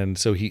 And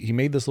so he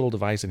made this little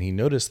device, and he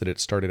noticed that it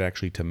started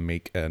actually to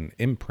make an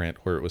imprint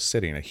where it was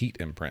sitting, a heat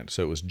imprint.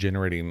 So it was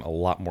generating a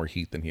lot more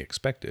heat than he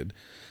expected.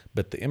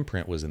 But the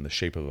imprint was in the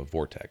shape of a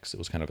vortex. It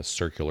was kind of a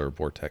circular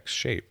vortex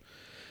shape.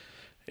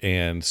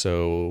 And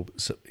so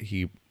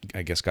he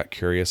I guess, got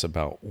curious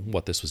about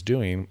what this was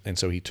doing. And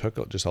so he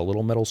took just a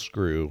little metal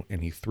screw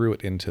and he threw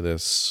it into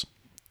this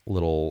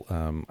little,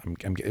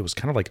 it was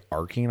kind of like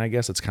arcing, I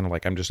guess. It's kind of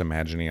like, I'm just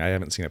imagining, I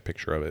haven't seen a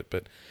picture of it,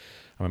 but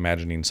I'm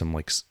imagining some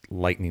like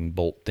lightning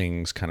bolt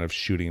things kind of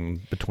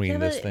shooting between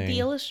this thing.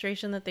 The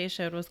illustration that they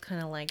showed was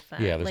kind of like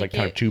that. Yeah, there's like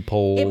kind of two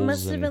poles. It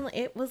must have been,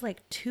 it was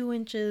like 2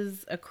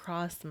 inches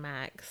across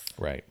max.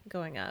 Right.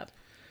 Going up.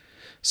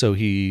 So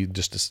he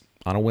just,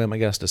 on a whim, I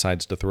guess,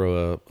 decides to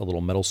throw a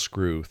little metal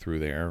screw through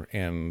there.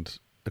 And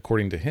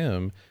according to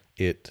him,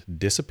 it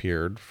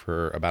disappeared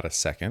for about a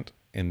second.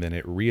 And then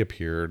it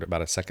reappeared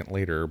about a second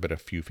later, but a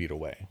few feet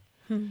away.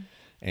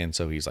 And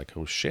so he's like,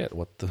 oh shit,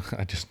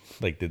 I just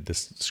like, did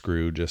this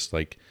screw just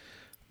like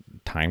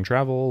time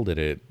travel? Did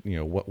it,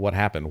 what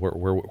happened?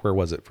 Where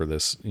was it for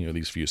this,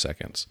 these few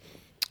seconds?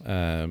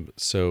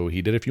 So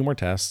he did a few more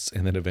tests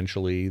and then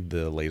eventually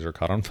the laser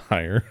caught on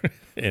fire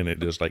and it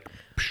just like,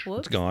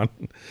 it's gone.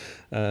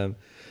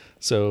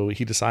 So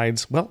he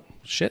decides, well,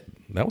 shit,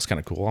 that was kind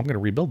of cool. I'm going to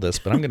rebuild this,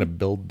 but I'm going to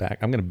build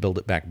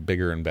it back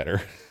bigger and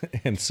better.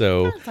 And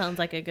so that sounds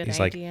like a good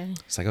idea.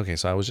 It's like, okay,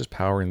 so I was just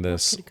powering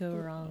this. What could go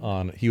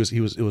wrong?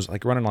 It was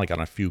like running like on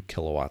a few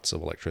kilowatts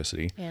of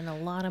electricity. And a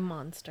lot of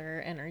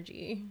Monster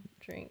energy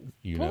drinks.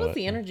 What was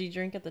the energy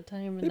drink at the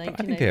time in 1995?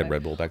 I think they had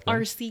Red Bull back then.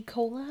 RC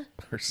Cola?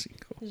 RC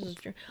Cola.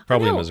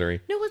 Probably in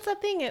Missouri. No, what's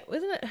that thing?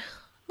 Wasn't it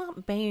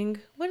not Bang?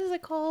 What is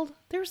it called?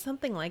 There was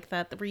something like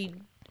that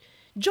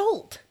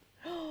Jolt.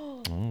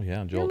 Oh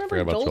yeah, Jolt.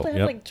 Remember Jolt? They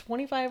had like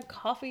 25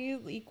 coffees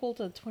equal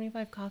to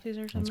 25 coffees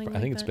or something.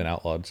 I think it's been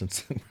outlawed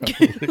since then.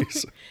 Probably.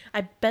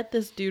 I bet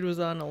this dude was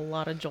on a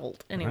lot of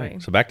Jolt. Anyway,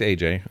 right. So back to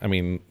AJ. I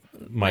mean,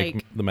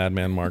 Mike. The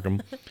Madman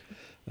Markham.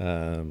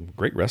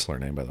 Great wrestler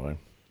name, by the way.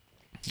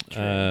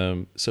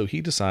 So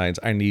he decides,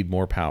 I need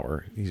more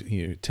power.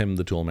 Tim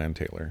the Toolman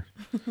Taylor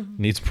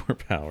needs more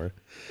power.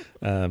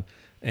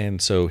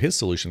 And so his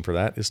solution for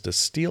that is to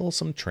steal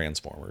some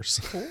transformers.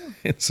 Cool.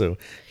 And so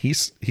he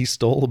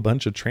stole a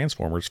bunch of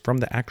transformers from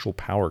the actual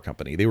power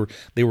company. They were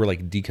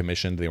like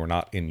decommissioned. They were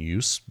not in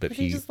use. But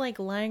he just like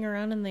lying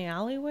around in the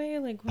alleyway.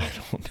 Like what? I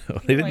don't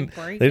know. They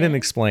didn't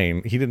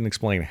explain. He didn't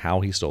explain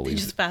how he stole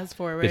these. Just fast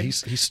forward. But he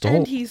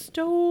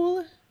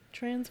stole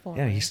transformers.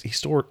 Yeah,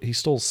 he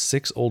stole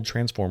 6 old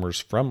transformers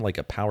from like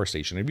a power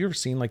station. Have you ever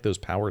seen like those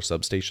power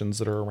substations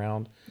that are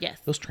around? Yes.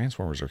 Those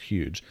transformers are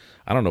huge.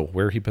 I don't know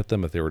where he put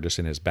them, if they were just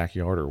in his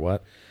backyard or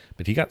what,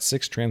 but he got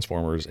 6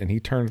 transformers and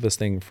he turned this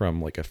thing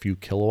from like a few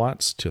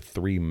kilowatts to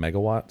 3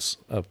 megawatts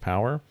of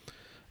power.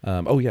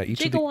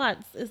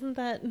 Gigawatts. Isn't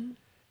that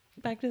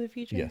Back to the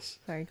Future? Yes.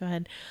 Sorry, go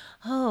ahead.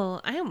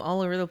 Oh, I am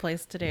all over the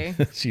place today.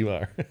 Yes, you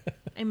are.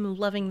 I'm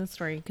loving the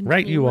story. Continue.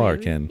 Right, you are,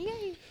 Ken.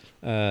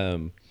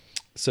 Yay.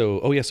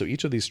 So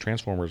each of these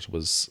transformers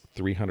was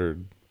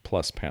 300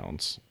 plus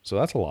pounds. So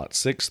that's a lot.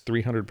 6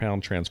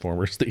 300-pound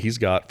transformers that he's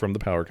got from the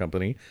power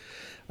company.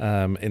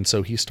 And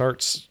so he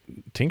starts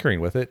tinkering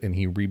with it and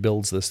he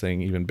rebuilds this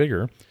thing even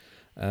bigger,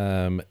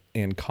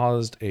 and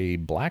caused a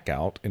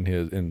blackout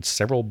in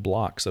several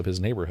blocks of his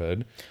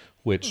neighborhood,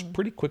 which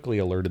pretty quickly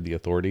alerted the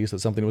authorities that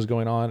something was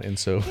going on. And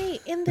so, hey,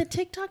 in the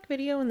TikTok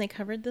video when they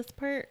covered this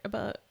part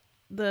about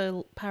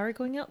the power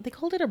going out, they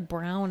called it a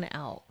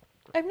brownout.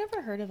 I've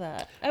never heard of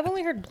that. I've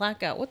only heard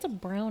blackout. What's a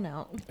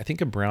brownout? I think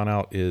a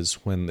brownout is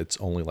when it's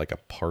only like a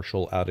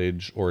partial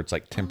outage or it's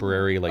like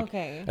temporary.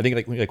 Okay. I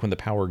think like when the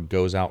power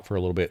goes out for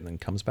a little bit and then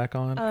comes back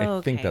on.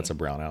 I think that's a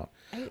brownout.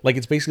 Like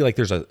it's basically like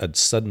there's a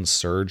sudden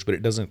surge, but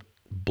it doesn't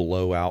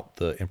blow out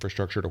the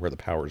infrastructure to where the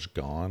power's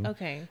gone.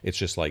 Okay. It's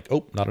just like,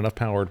 oh, not enough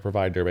power to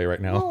provide to everybody right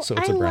now. Well, so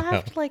it's a brownout. I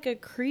laughed like a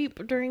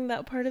creep during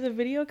that part of the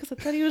video because I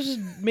thought he was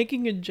just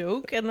making a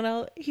joke, and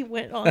then he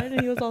went on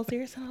and he was all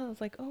serious, and I was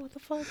like, oh, what the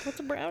fuck?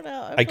 What's a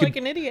brownout? I feel like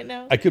an idiot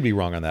now. I could be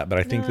wrong on that, but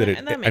I think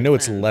I know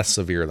it's less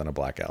severe than a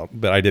blackout,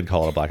 but I did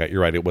call it a blackout.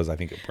 You're right. It was, I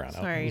think, a brownout.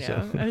 Sorry,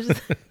 so. no. I was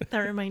just, that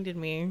reminded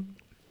me.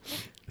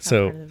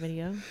 So, part of the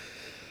video.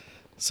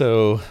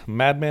 So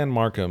Madman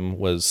Markham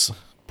was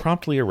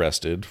promptly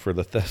arrested for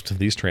the theft of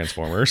these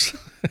transformers.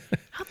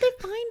 How'd they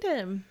find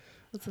him?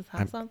 Was his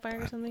house on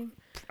fire or something?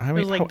 I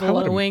mean, like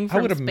glowing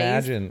from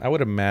space? I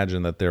would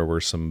imagine that there were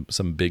some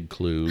big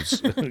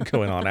clues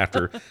going on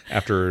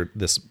after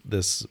this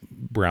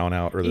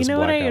brownout or this blackout. You know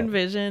what I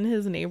envision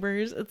his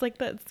neighbors? It's like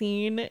that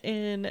scene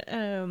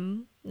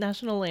in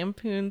National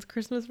Lampoon's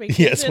Christmas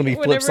Vacation. Yes, when he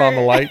flips on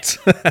the lights.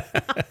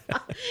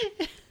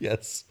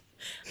 Yes.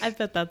 I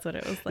bet that's what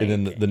it was like.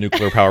 And then the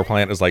nuclear power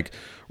plant is like,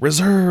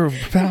 reserve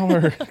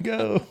power,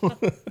 go.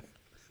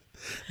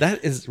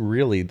 That is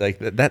really like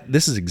that.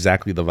 This is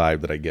exactly the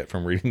vibe that I get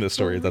from reading this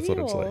story. That's what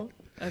it's like.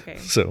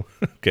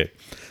 Okay.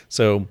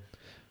 So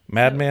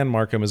Madman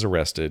Markham is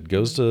arrested,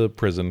 goes to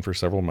prison for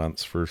several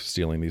months for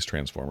stealing these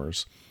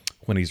transformers.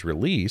 When he's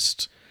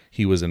released,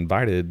 he was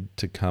invited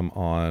to come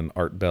on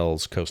Art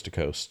Bell's Coast to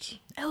Coast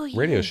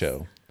radio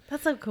show.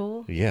 That's so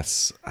cool.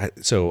 Yes.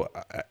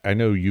 I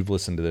know you've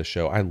listened to this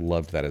show. I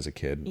loved that as a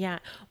kid. Yeah.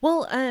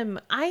 Well,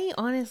 I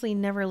honestly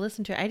never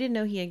listened to it. I didn't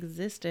know he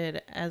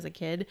existed as a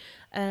kid.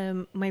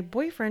 My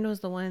boyfriend was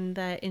the one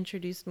that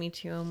introduced me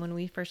to him when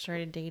we first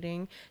started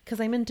dating,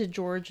 because I'm into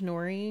George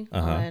Norrie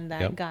on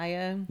that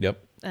Gaia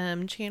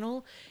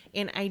channel.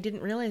 And I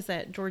didn't realize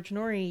that George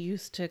Norrie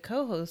used to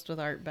co-host with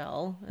Art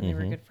Bell, and they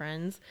were good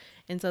friends.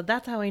 And so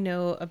that's how I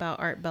know about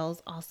Art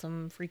Bell's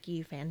awesome,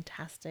 freaky,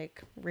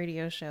 fantastic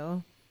radio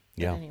show.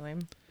 Yeah. But anyway,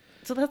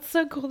 so that's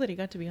so cool that he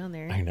got to be on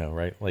there. I know,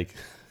 right? Like,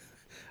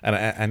 and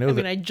I know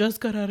I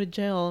just got out of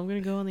jail. I'm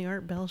going to go on the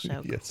Art Bell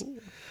show. Yes. Cool.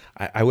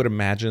 I would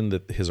imagine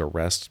that his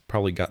arrest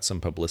probably got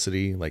some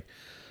publicity, like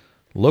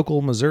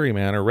local Missouri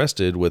man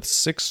arrested with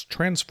 6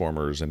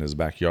 transformers in his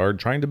backyard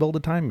trying to build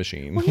a time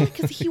machine. Well, yeah,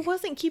 because he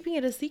wasn't keeping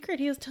it a secret.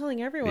 He was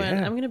telling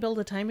everyone, I'm going to build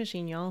a time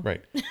machine, y'all.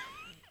 Right.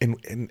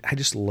 And I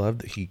just love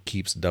that he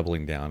keeps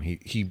doubling down.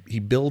 He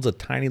builds a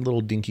tiny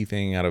little dinky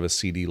thing out of a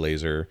CD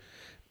laser.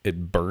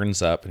 It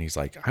burns up, and he's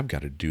like, I've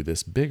got to do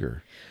this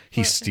bigger.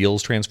 He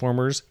steals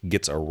Transformers,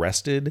 gets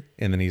arrested,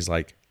 and then he's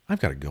like,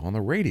 I've got to go on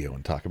the radio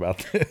and talk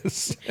about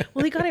this.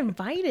 Well, he got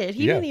invited.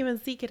 He didn't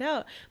even seek it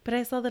out. But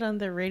I saw that on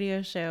the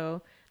radio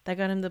show. That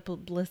got him the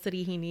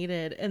publicity he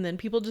needed. And then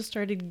people just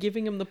started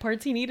giving him the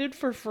parts he needed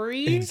for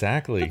free.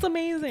 Exactly. That's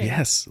amazing.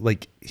 Yes.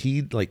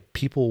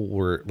 People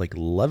were like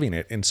loving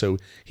it. And so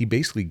he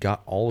basically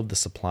got all of the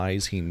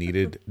supplies he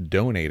needed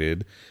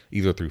donated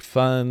either through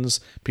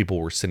funds. People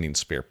were sending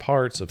spare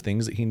parts of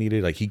things that he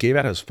needed. Like, he gave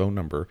out his phone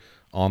number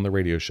on the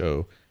radio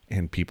show,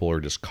 and people are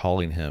just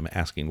calling him,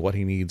 asking what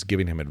he needs,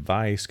 giving him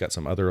advice. Got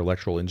some other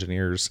electrical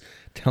engineers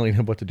telling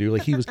him what to do.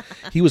 Like, he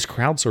was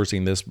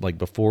crowdsourcing this like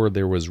before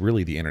there was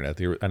really the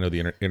internet. I know the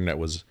internet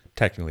was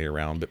technically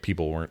around, but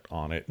people weren't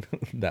on it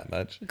that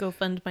much.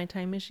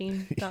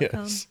 GoFundMyTimeMachine.com.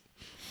 Yes.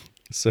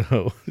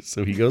 So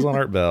he goes on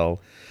Art Bell.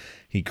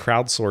 He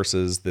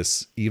crowdsources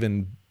this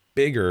even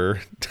bigger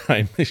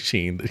time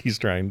machine that he's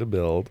trying to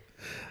build.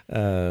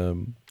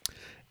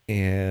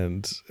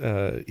 And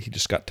he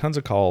just got tons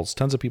of calls,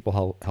 tons of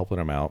people helping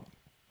him out.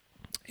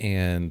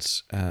 And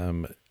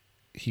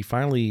he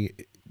finally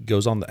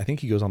goes on, I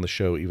think he goes on the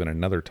show even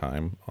another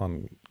time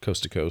on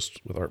Coast to Coast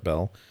with Art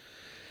Bell.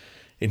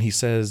 And he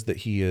says that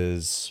he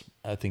is,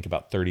 I think,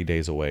 about 30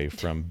 days away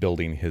from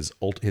building his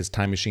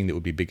time machine that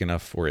would be big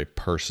enough for a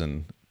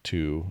person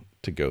to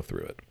go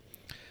through it.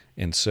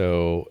 And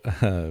so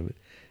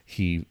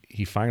he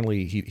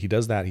finally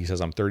does that. He says,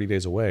 I'm 30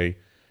 days away.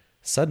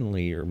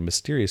 Suddenly or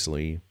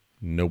mysteriously,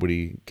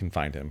 nobody can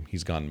find him.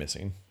 He's gone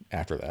missing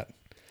after that.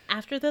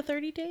 After the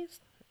 30 days?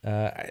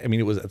 I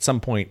mean, it was at some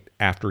point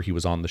after he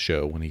was on the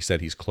show when he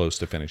said he's close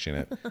to finishing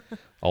it.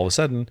 All of a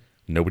sudden,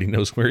 nobody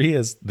knows where he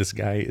is. This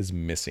guy is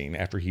missing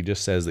after he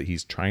just says that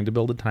he's trying to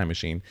build a time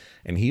machine.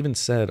 And he even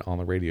said on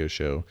the radio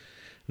show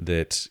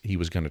that he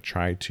was going to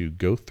try to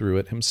go through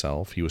it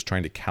himself. He was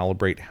trying to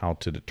calibrate how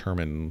to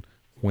determine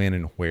when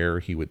and where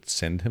he would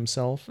send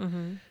himself,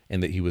 and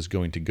that he was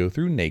going to go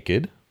through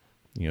naked.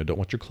 You know, don't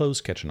want your clothes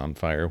catching on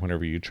fire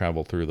whenever you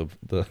travel through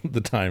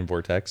the time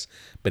vortex.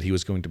 But he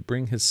was going to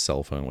bring his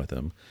cell phone with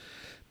him.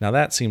 Now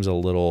that seems a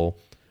little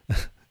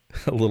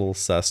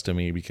sus to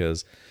me,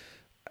 because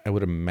I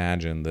would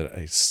imagine that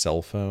a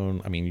cell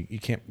phone, I mean, you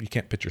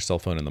can't put your cell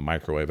phone in the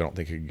microwave. I don't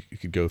think you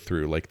could go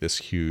through like this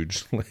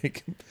huge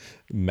like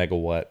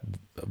megawatt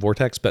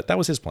vortex. But that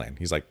was his plan.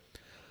 He's like,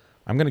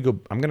 I'm going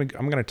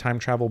to time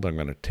travel, but I'm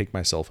going to take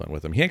my cell phone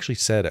with him. He actually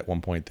said at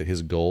one point that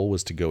his goal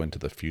was to go into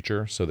the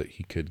future so that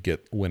he could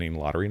get winning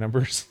lottery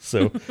numbers.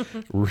 So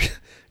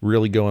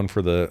really going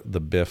for the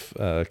Biff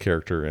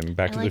character in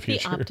Back to the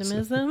Future. The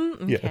optimism.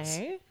 So, yes,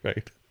 okay.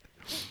 Right.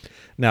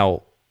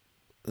 Now,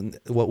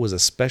 what was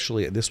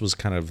this was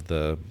kind of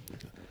the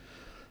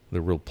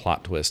real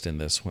plot twist in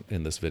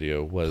this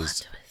video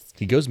was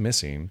he goes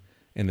missing,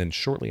 and then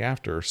shortly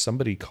after,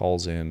 somebody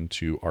calls in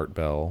to Art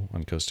Bell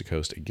on Coast to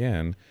Coast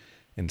again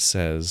and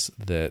says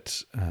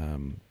that... I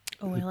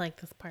like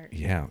this part.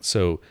 Yeah,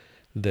 so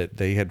that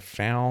they had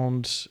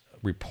found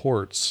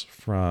reports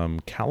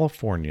from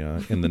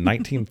California in the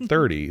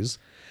 1930s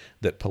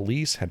that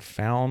police had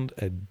found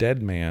a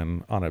dead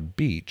man on a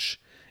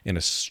beach in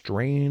a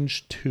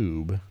strange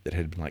tube that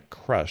had been like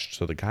crushed.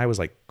 So the guy was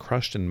like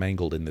crushed and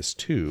mangled in this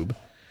tube.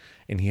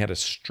 And he had a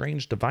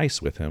strange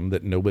device with him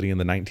that nobody in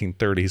the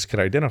 1930s could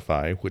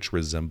identify, which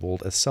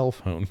resembled a cell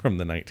phone from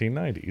the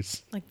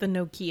 1990s. Like the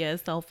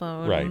Nokia cell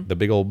phone. Right, the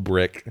big old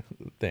brick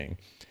thing.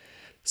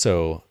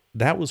 So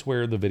that was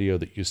where the video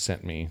that you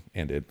sent me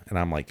ended. And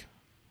I'm like,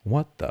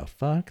 what the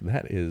fuck?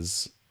 That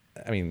is,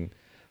 I mean,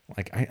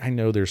 like, I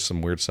know there's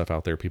some weird stuff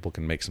out there. People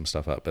can make some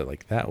stuff up. But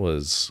like, that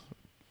was,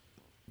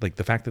 like,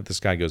 the fact that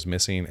this guy goes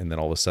missing and then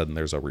all of a sudden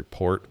there's a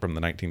report from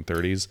the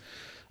 1930s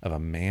of a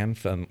man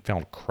found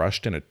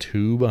crushed in a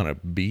tube on a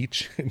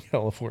beach in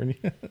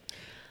California.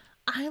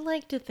 I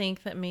like to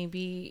think that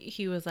maybe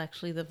he was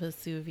actually the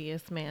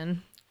Vesuvius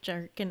man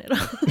jerking it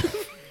off.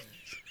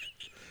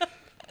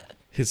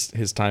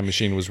 his time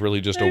machine was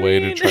really just a way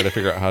to try to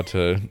figure out how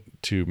to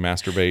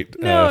masturbate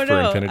no, for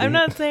infinity. I'm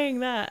not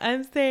saying that.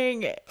 I'm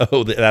saying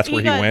that's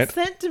where he went.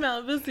 Sent to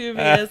Mount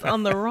Vesuvius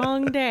on the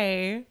wrong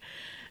day.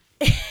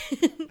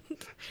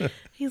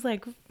 He's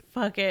like,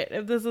 fuck it.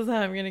 If this is how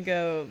I'm gonna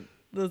go,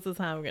 this is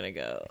how I'm gonna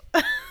go.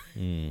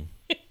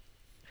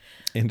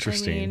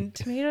 Interesting.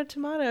 I mean,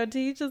 tomato, to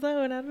each his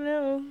own. I don't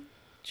know.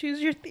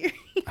 Choose your theory.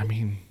 I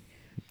mean,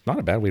 not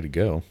a bad way to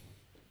go.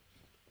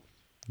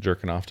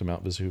 Jerking off to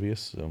Mount Vesuvius.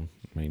 So,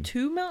 I mean,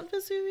 to Mount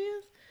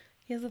Vesuvius?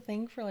 He has a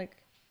thing for like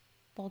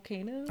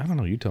volcanoes? I don't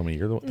know. You tell me.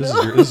 This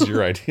is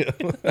your idea.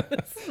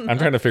 I'm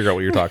trying to figure out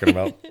what you're talking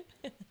about.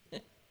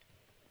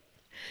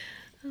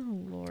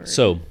 Oh, Lord.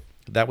 So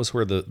that was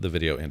where the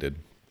video ended.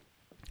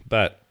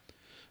 But,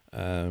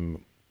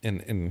 and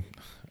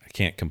I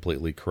can't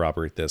completely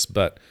corroborate this,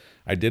 but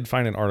I did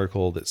find an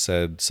article that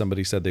said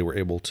somebody said they were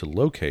able to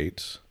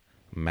locate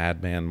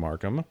Madman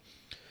Markham.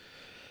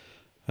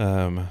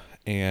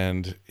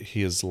 And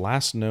his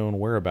last known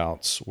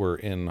whereabouts were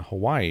in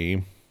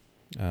Hawaii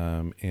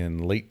in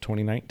late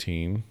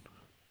 2019.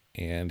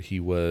 And he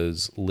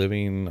was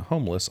living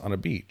homeless on a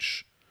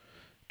beach,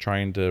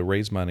 trying to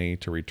raise money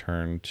to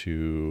return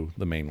to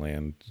the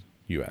mainland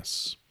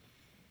U.S.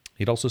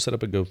 He'd also set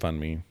up a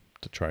GoFundMe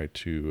to try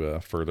to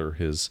further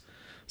his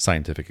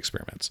scientific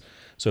experiments.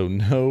 So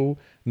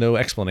no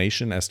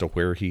explanation as to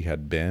where he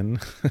had been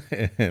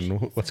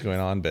and what's going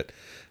on, but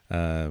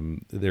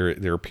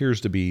there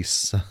appears to be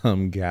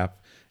some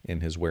gap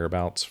in his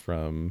whereabouts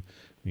from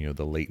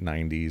the late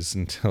 90s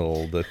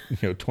until the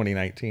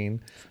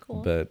 2019.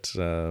 Cool.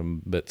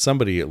 But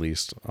somebody at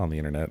least on the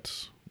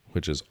internet,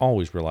 which is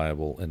always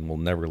reliable and will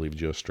never lead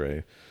you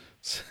astray,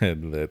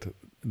 said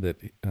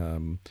that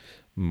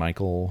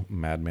Michael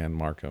Madman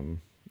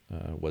Markham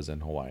was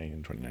in Hawaii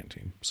in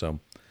 2019. So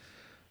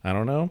I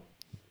don't know.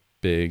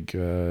 Big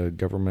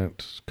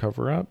government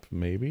cover up,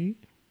 maybe.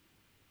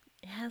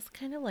 It has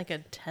kind of like a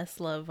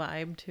Tesla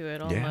vibe to it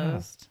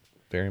almost.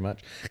 Yeah, very much.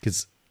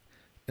 Because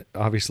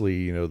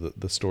obviously,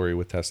 the story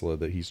with Tesla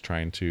that he's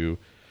trying to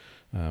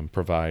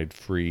provide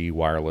free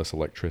wireless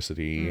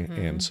electricity. Mm-hmm.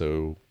 And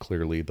so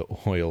clearly the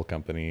oil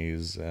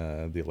companies,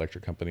 the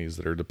electric companies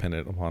that are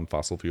dependent upon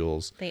fossil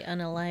fuels, they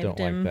unalived don't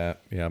him. like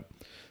that. Yep.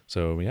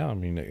 So, yeah, I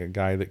mean, a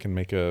guy that can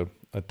make a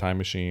time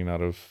machine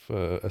out of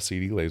a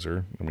CD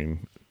laser, I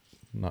mean,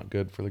 not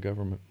good for the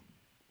government.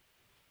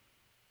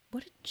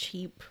 What a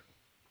cheap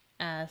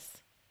ass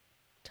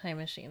time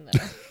machine, though.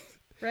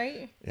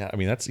 Right? Yeah, I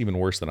mean, that's even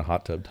worse than a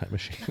hot tub time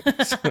machine.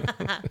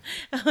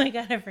 Oh my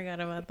God, I forgot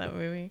about that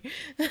movie.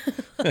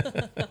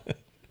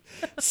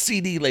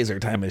 CD laser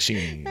time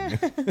machine.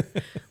 Look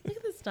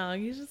at this dog.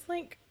 He's just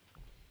like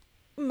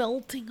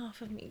melting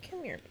off of me.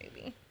 Come here,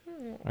 baby.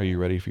 Are you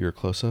ready for your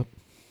close-up?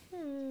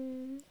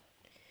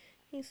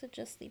 He's such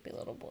a sleepy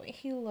little boy.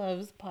 He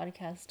loves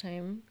podcast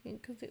time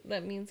because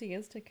that means he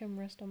gets to come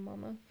rest on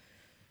Mama.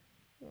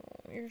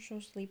 Oh, you're so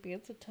sleepy.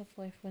 It's a tough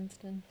life,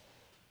 Winston.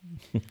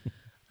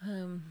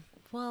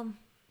 Well,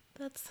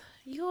 that's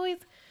you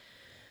always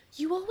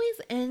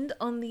end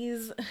on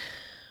these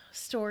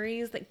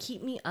stories that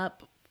keep me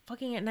up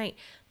fucking at night.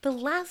 The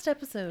last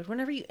episode,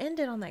 whenever you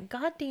ended on that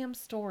goddamn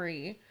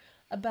story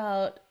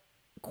about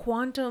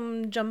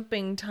quantum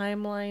jumping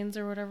timelines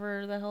or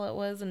whatever the hell it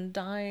was and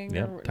dying.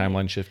 Yeah,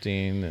 timeline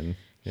shifting and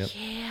yep.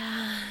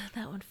 Yeah,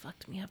 that one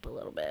fucked me up a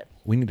little bit.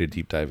 We need to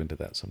deep dive into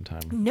that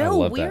sometime.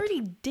 No, we already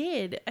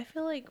did. I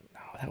feel like no,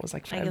 that was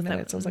like 5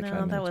 minutes.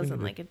 That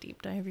wasn't like a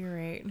deep dive. You're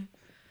right.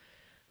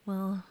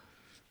 Well,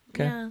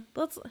 okay. Yeah,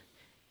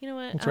 you know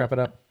what? Let's wrap it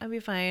up. I'll be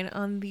fine.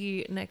 On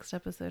the next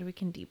episode, we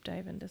can deep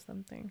dive into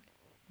something.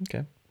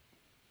 Okay.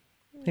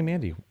 Hey,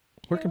 Mandy,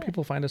 where can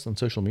people find us on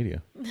social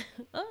media?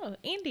 Oh,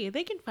 Andy,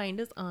 they can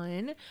find us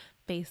on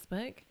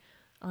Facebook,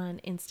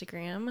 on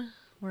Instagram.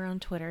 We're on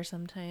Twitter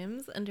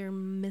sometimes under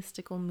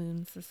Mystical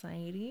Moon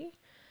Society.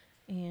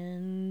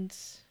 And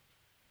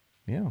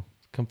yeah,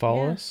 come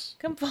follow us.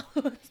 Come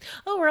follow us.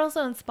 Oh, we're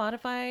also on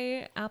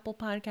Spotify, Apple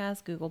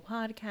Podcasts, Google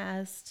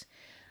Podcasts,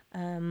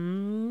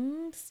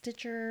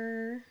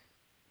 Stitcher,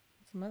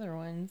 some other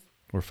ones.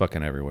 We're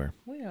fucking everywhere.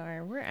 We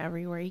are. We're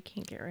everywhere. You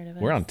can't get rid of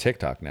us. We're on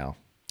TikTok now.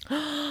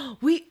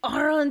 We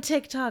are on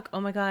TikTok. Oh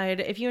my God.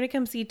 If you want to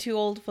come see two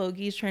old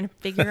fogies trying to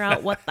figure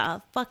out what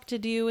the fuck to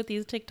do with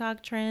these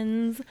TikTok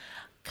trends,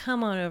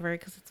 come on over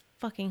because it's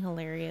fucking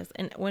hilarious.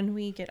 And when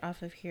we get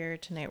off of here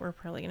tonight, we're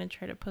probably going to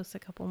try to post a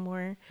couple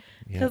more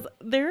because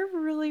they're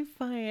really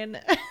fun.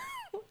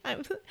 I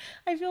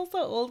feel so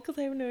old because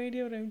I have no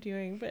idea what I'm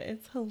doing, but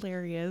it's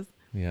hilarious.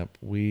 Yep.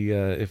 We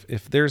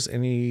if there's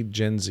any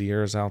Gen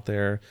Zers out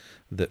there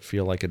that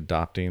feel like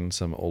adopting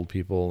some old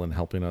people and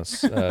helping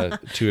us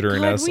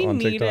tutoring us on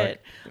TikTok.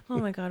 It. Oh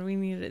my God, we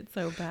need it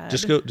so bad.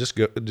 Just go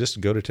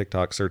to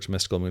TikTok, search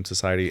Mystical Moon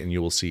Society, and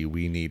you will see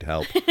we need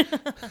help.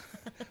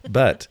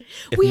 But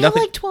we have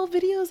like 12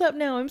 videos up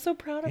now. I'm so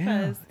proud of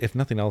us. If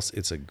nothing else,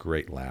 it's a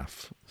great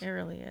laugh. It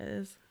really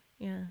is.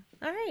 Yeah.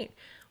 All right.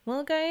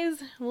 Well,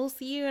 guys, we'll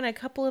see you in a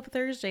couple of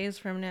Thursdays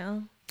from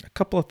now.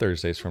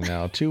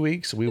 2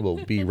 weeks, we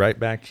will be right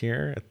back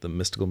here at the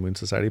Mystical Moon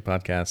Society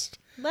podcast.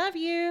 Love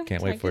you.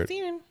 Can't Talk wait for it.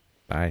 Soon.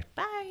 Bye.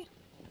 Bye.